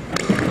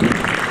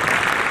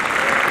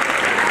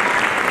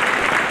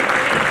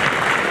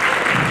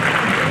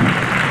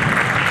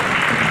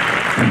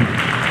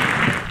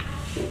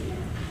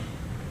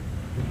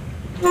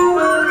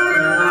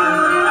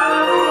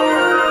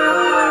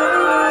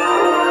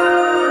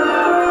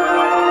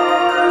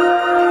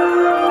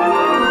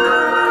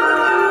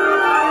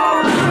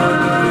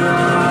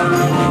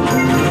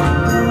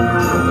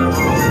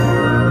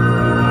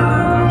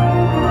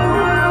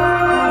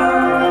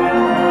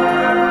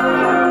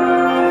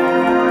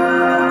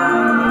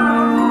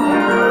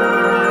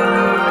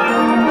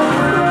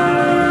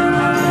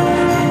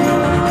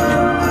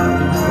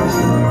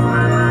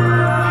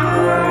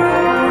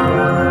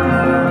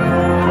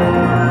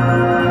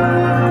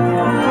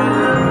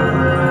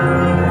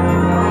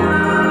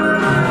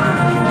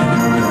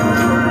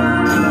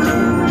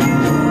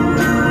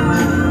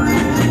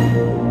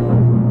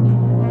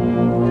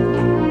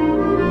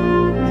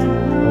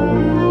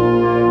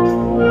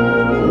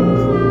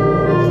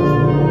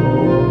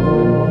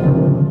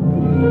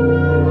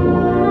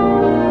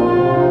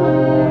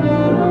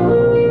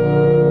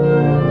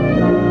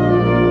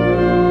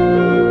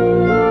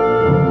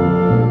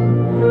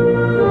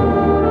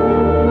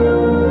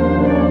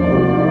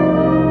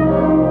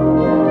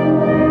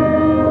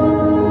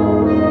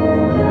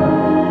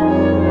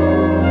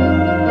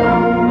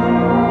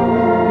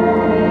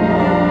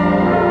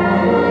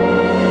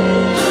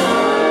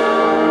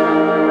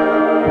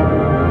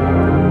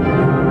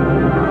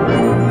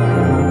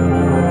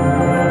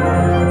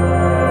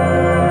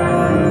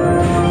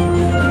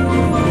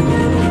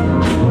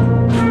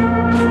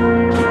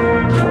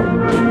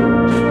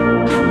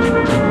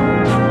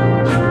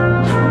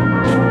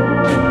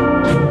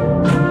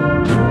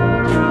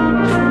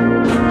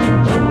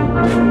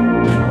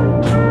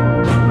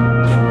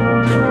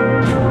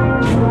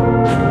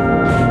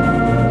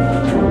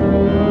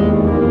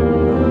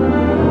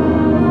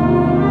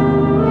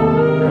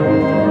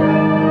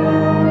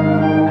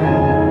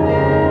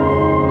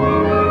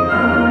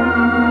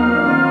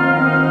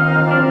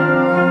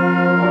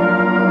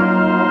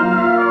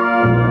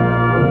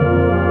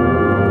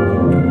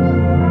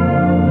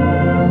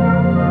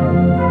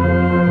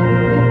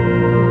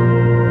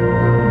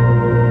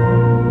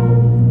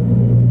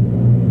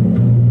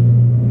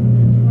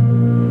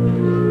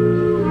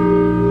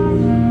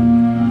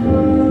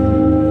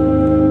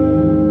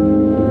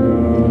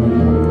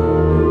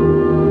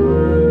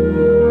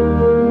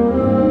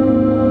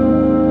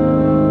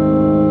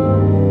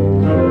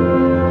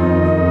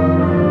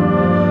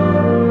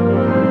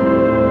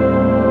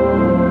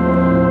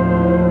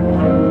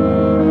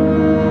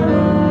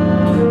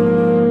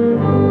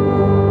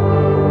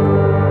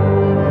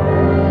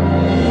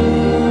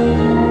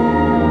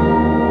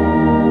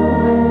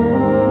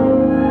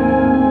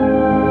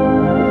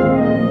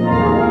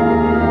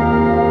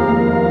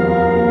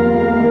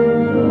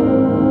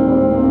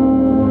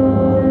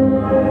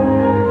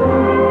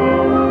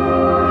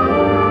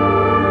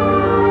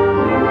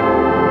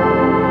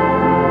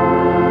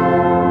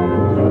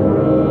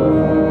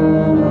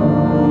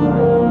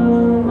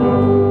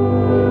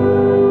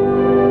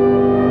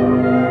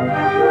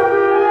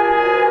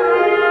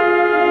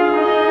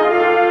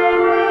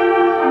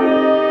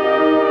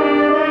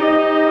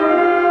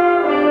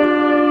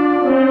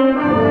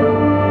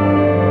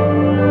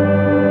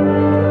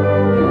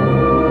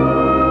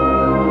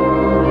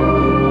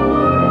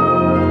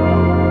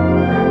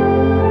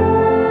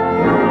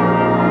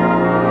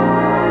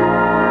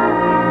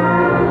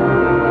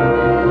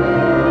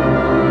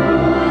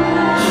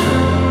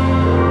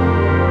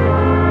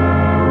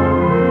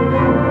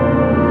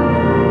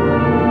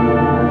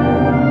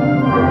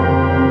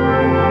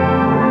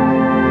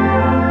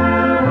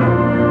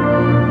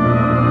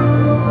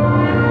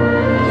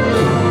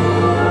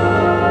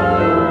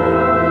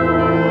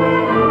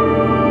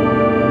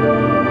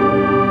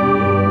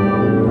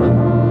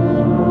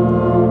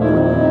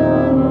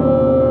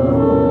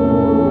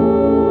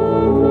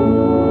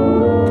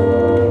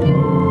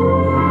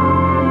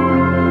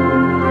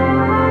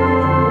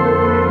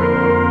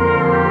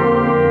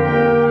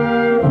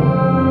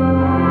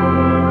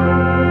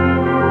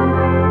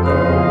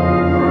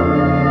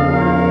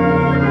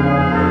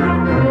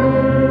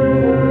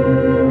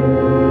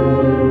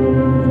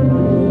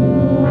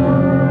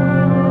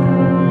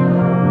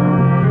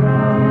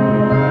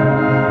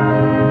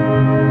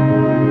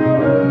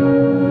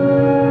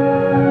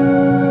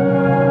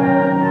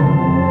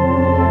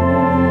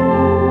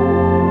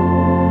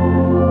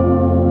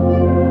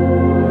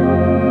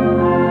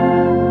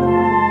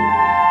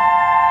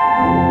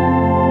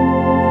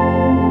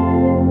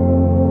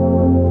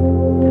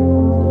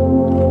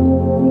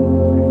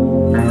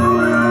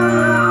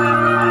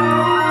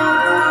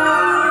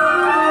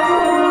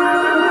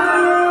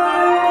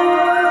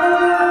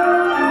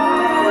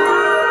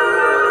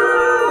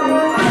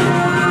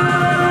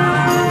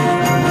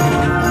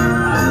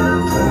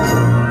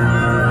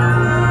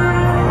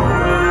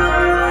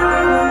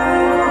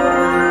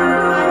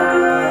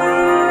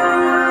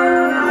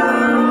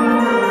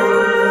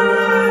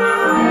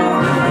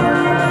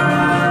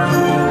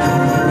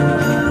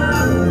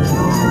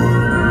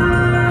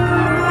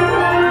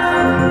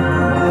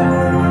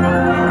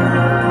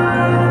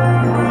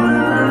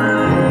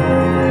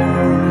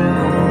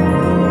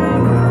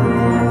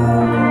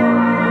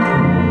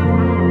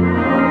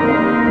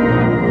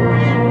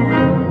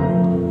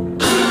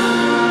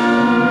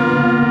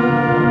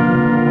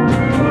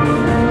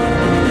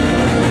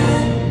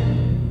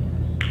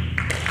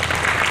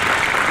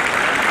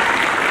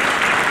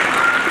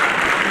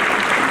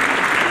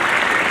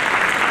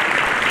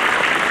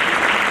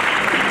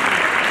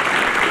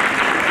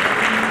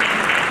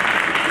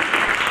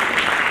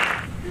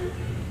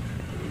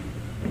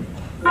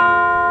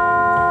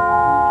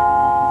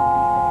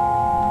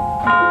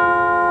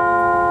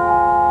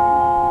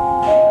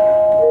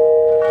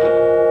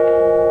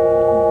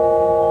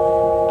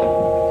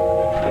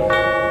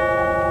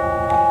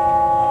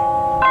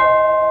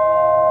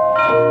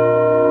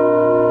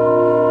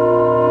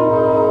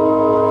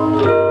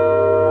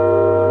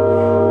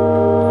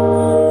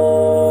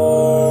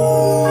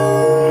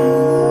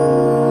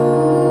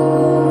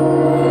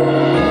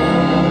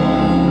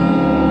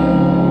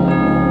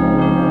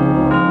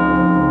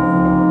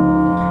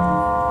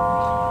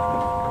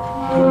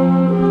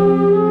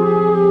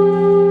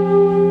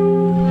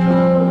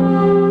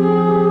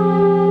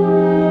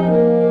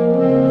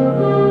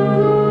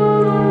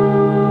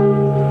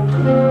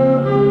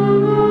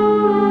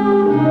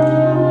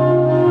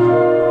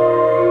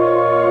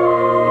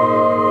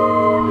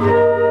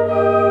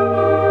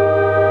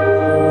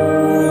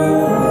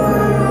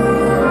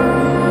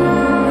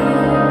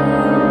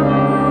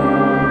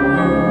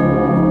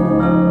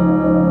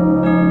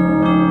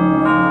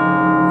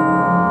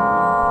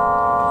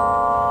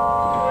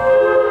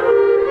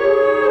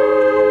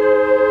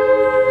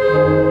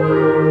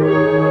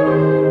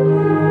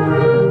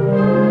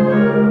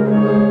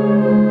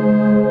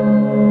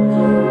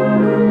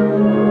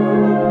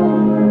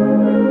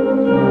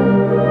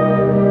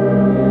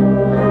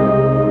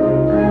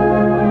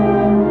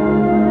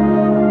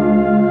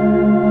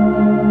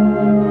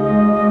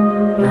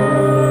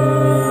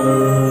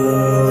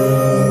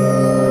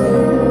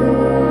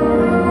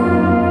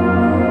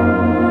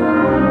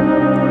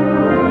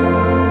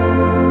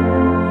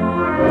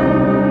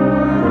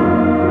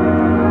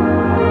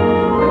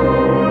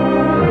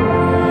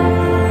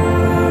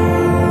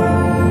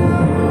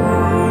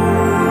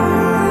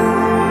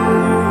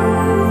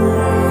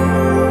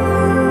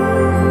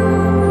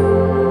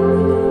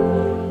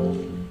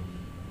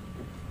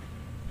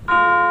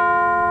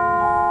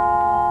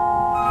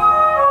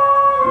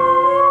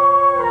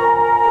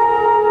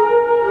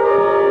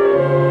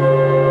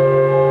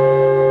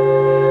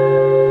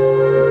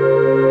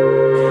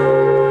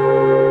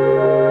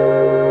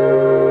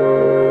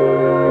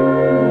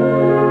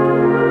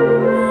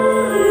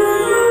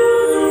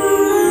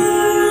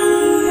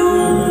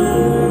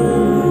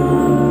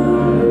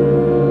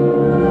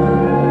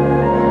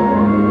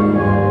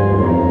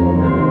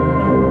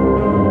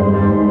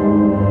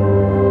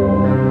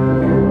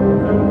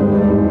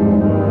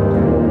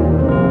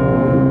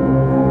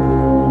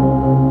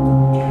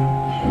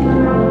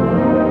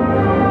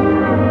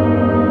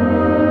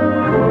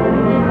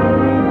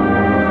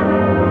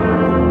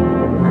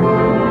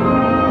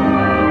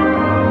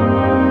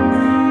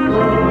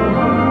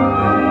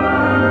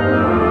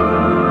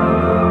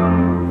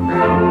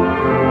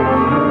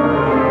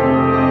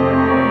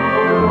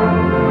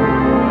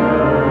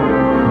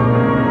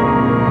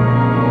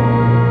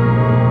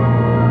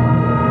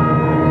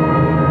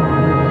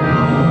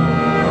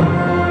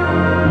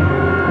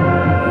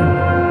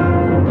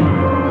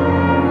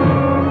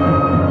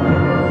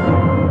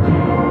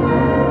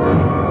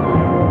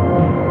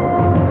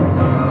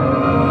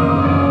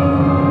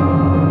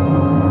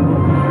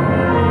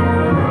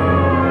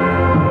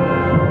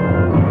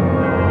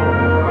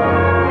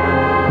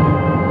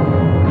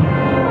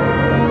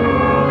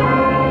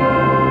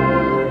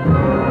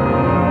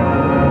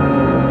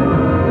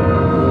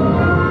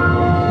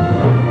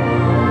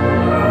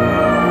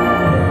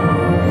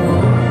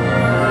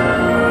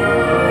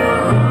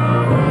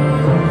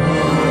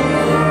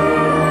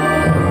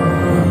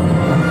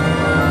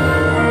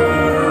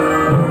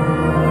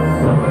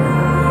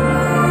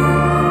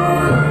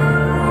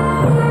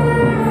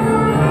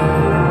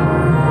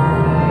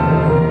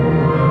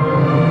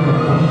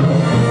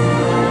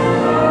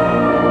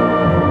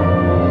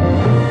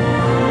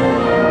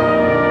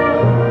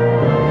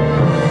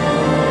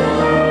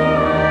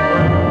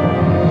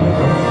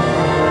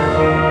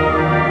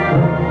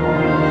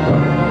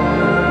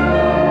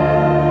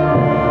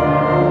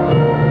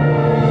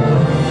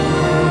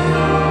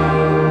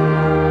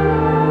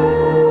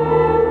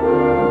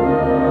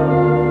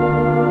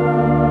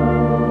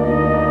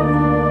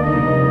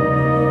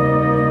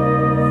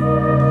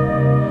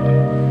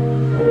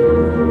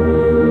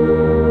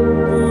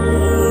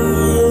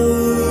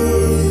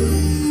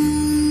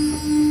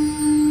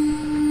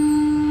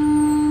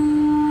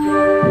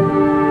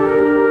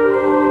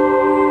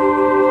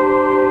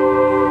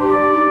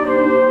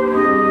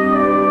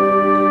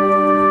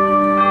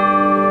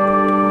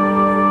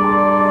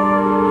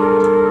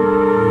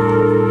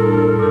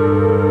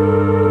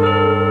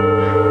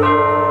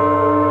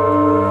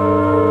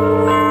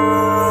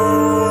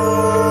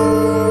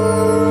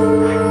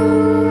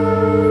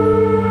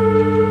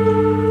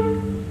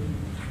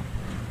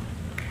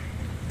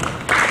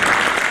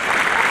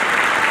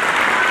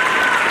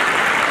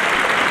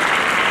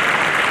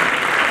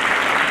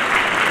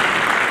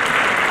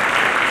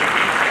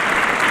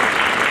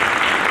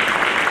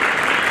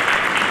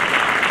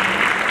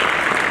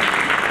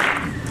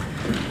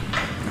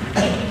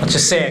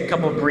 just say a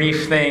couple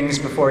brief things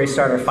before we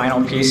start our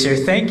final piece here.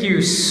 Thank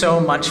you so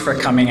much for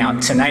coming out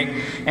tonight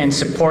and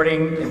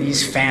supporting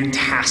these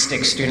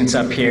fantastic students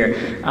up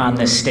here on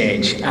this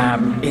stage.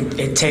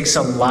 It takes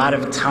a lot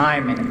of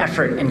time and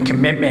effort and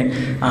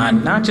commitment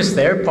on not just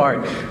their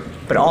part,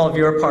 but all of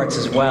your parts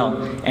as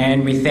well.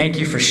 And we thank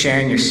you for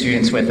sharing your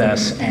students with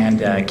us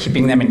and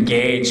keeping them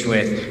engaged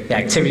with the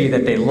activity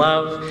that they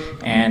love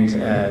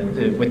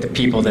and with the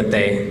people that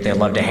they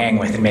love to hang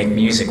with and make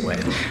music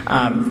with.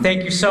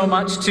 Thank you so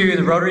much to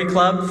the Rotary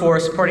Club for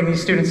supporting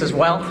these students as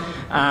well.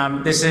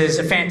 This is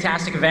a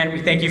fantastic event.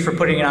 We thank you for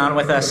putting it on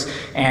with us,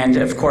 and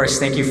of course,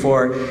 thank you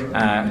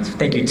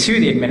to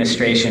the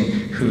administration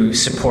who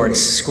supports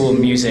school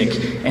music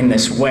in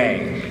this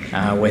way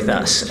with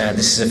us.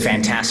 This is a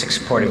fantastic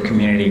supportive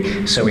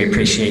community, so we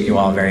appreciate you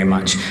all very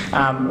much.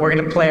 We're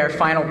going to play our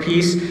final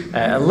piece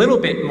a little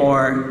bit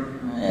more,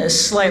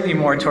 slightly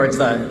more towards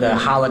the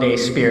holiday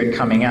spirit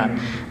coming up.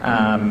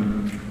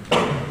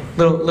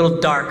 Little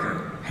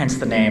darker, hence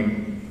the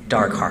name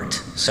Dark Heart.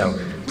 So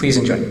please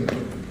enjoy.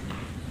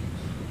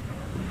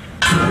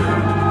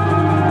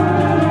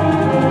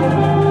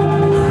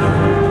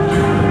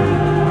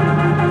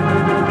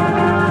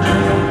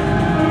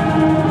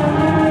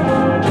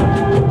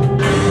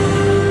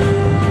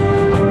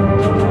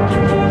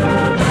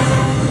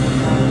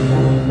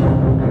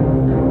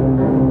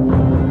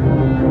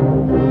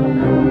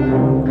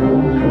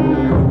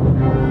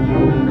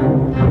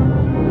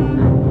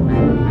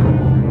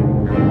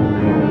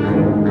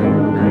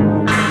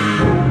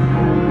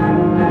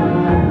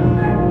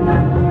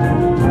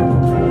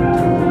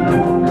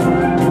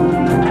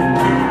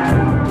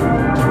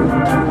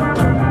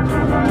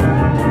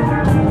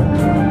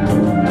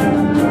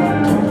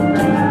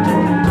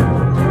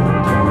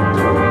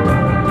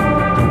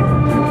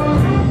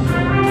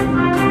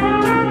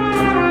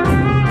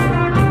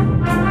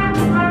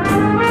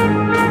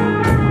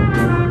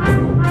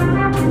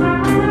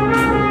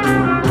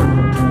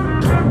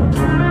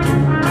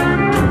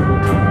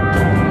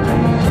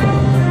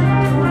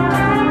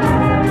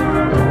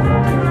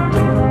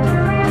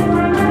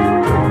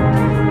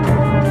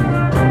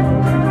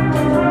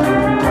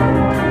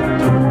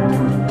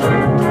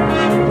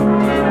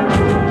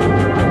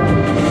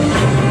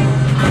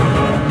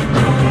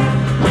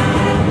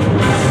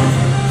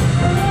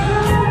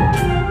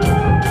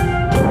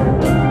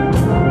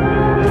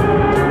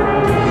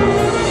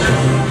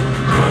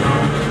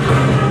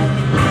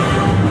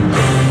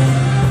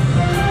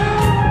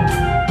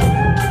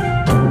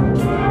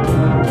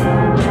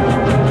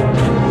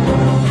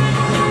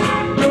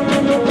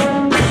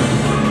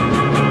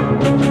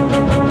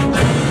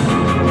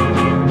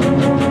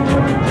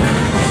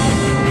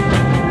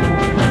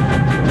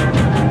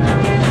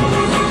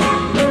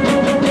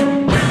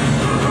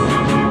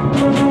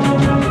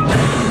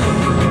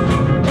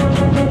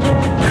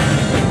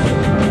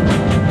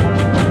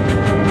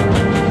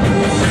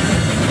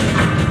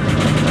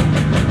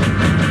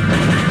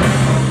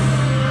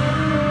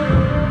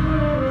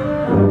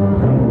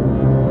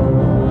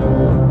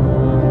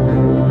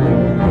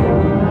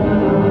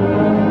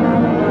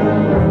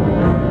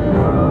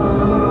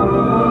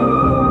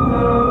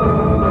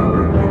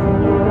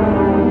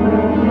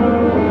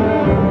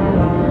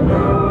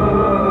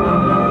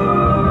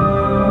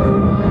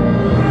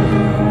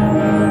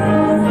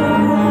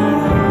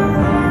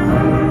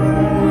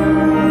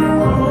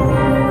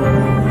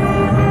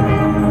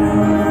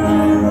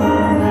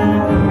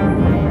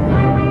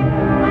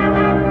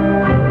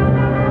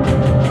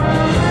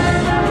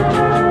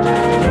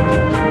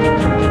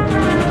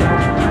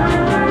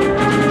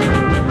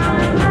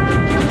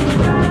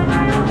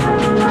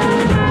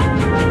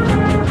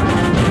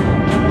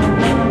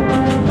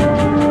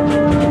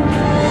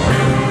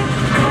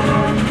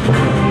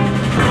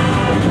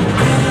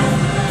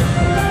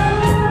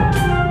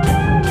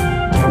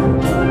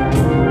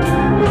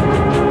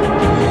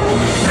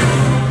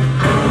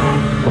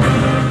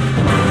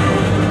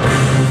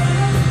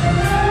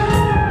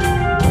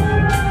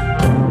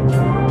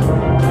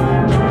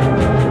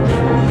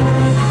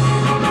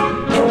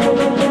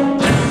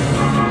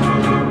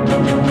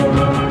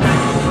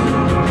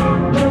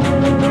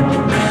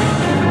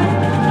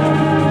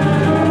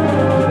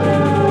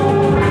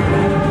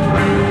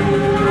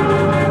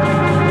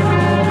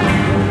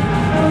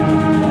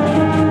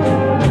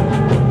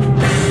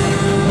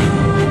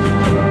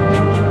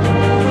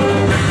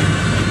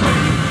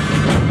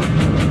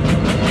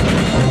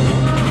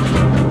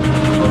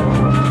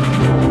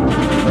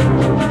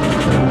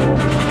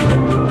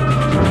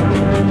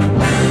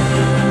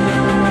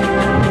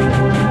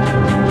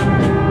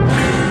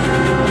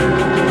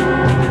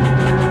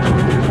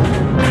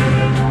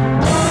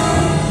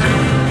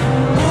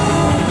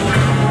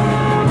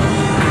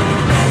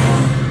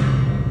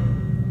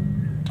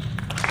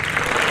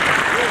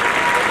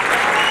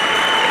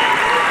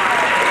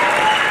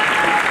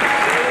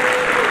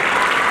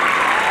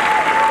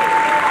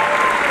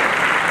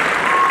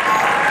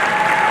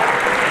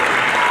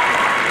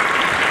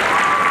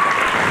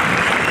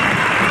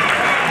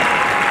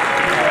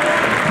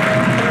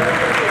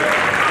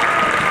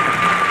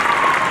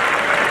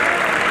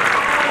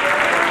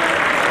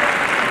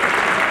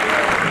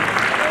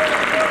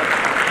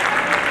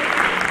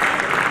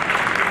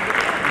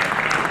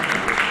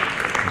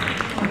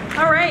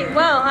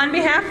 Well, on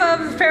behalf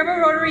of Faribault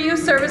Rotary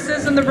Youth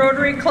Services and the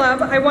Rotary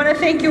Club, I want to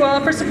thank you all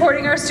for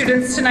supporting our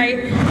students tonight.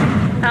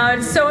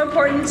 It's so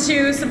important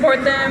to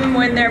support them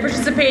when they're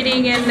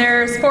participating in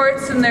their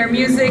sports and their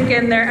music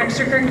and their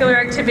extracurricular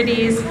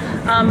activities.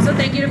 So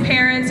thank you to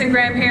parents and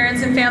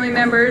grandparents and family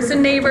members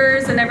and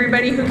neighbors and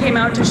everybody who came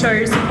out to show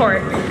your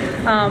support.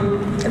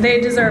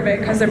 They deserve it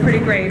because they're pretty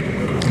great.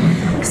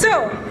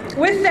 So,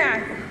 with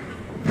that,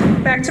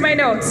 back to my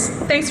notes.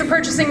 Thanks for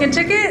purchasing a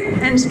ticket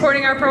and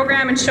supporting our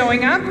program and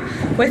showing up.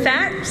 With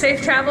that,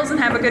 safe travels and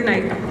have a good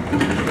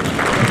night.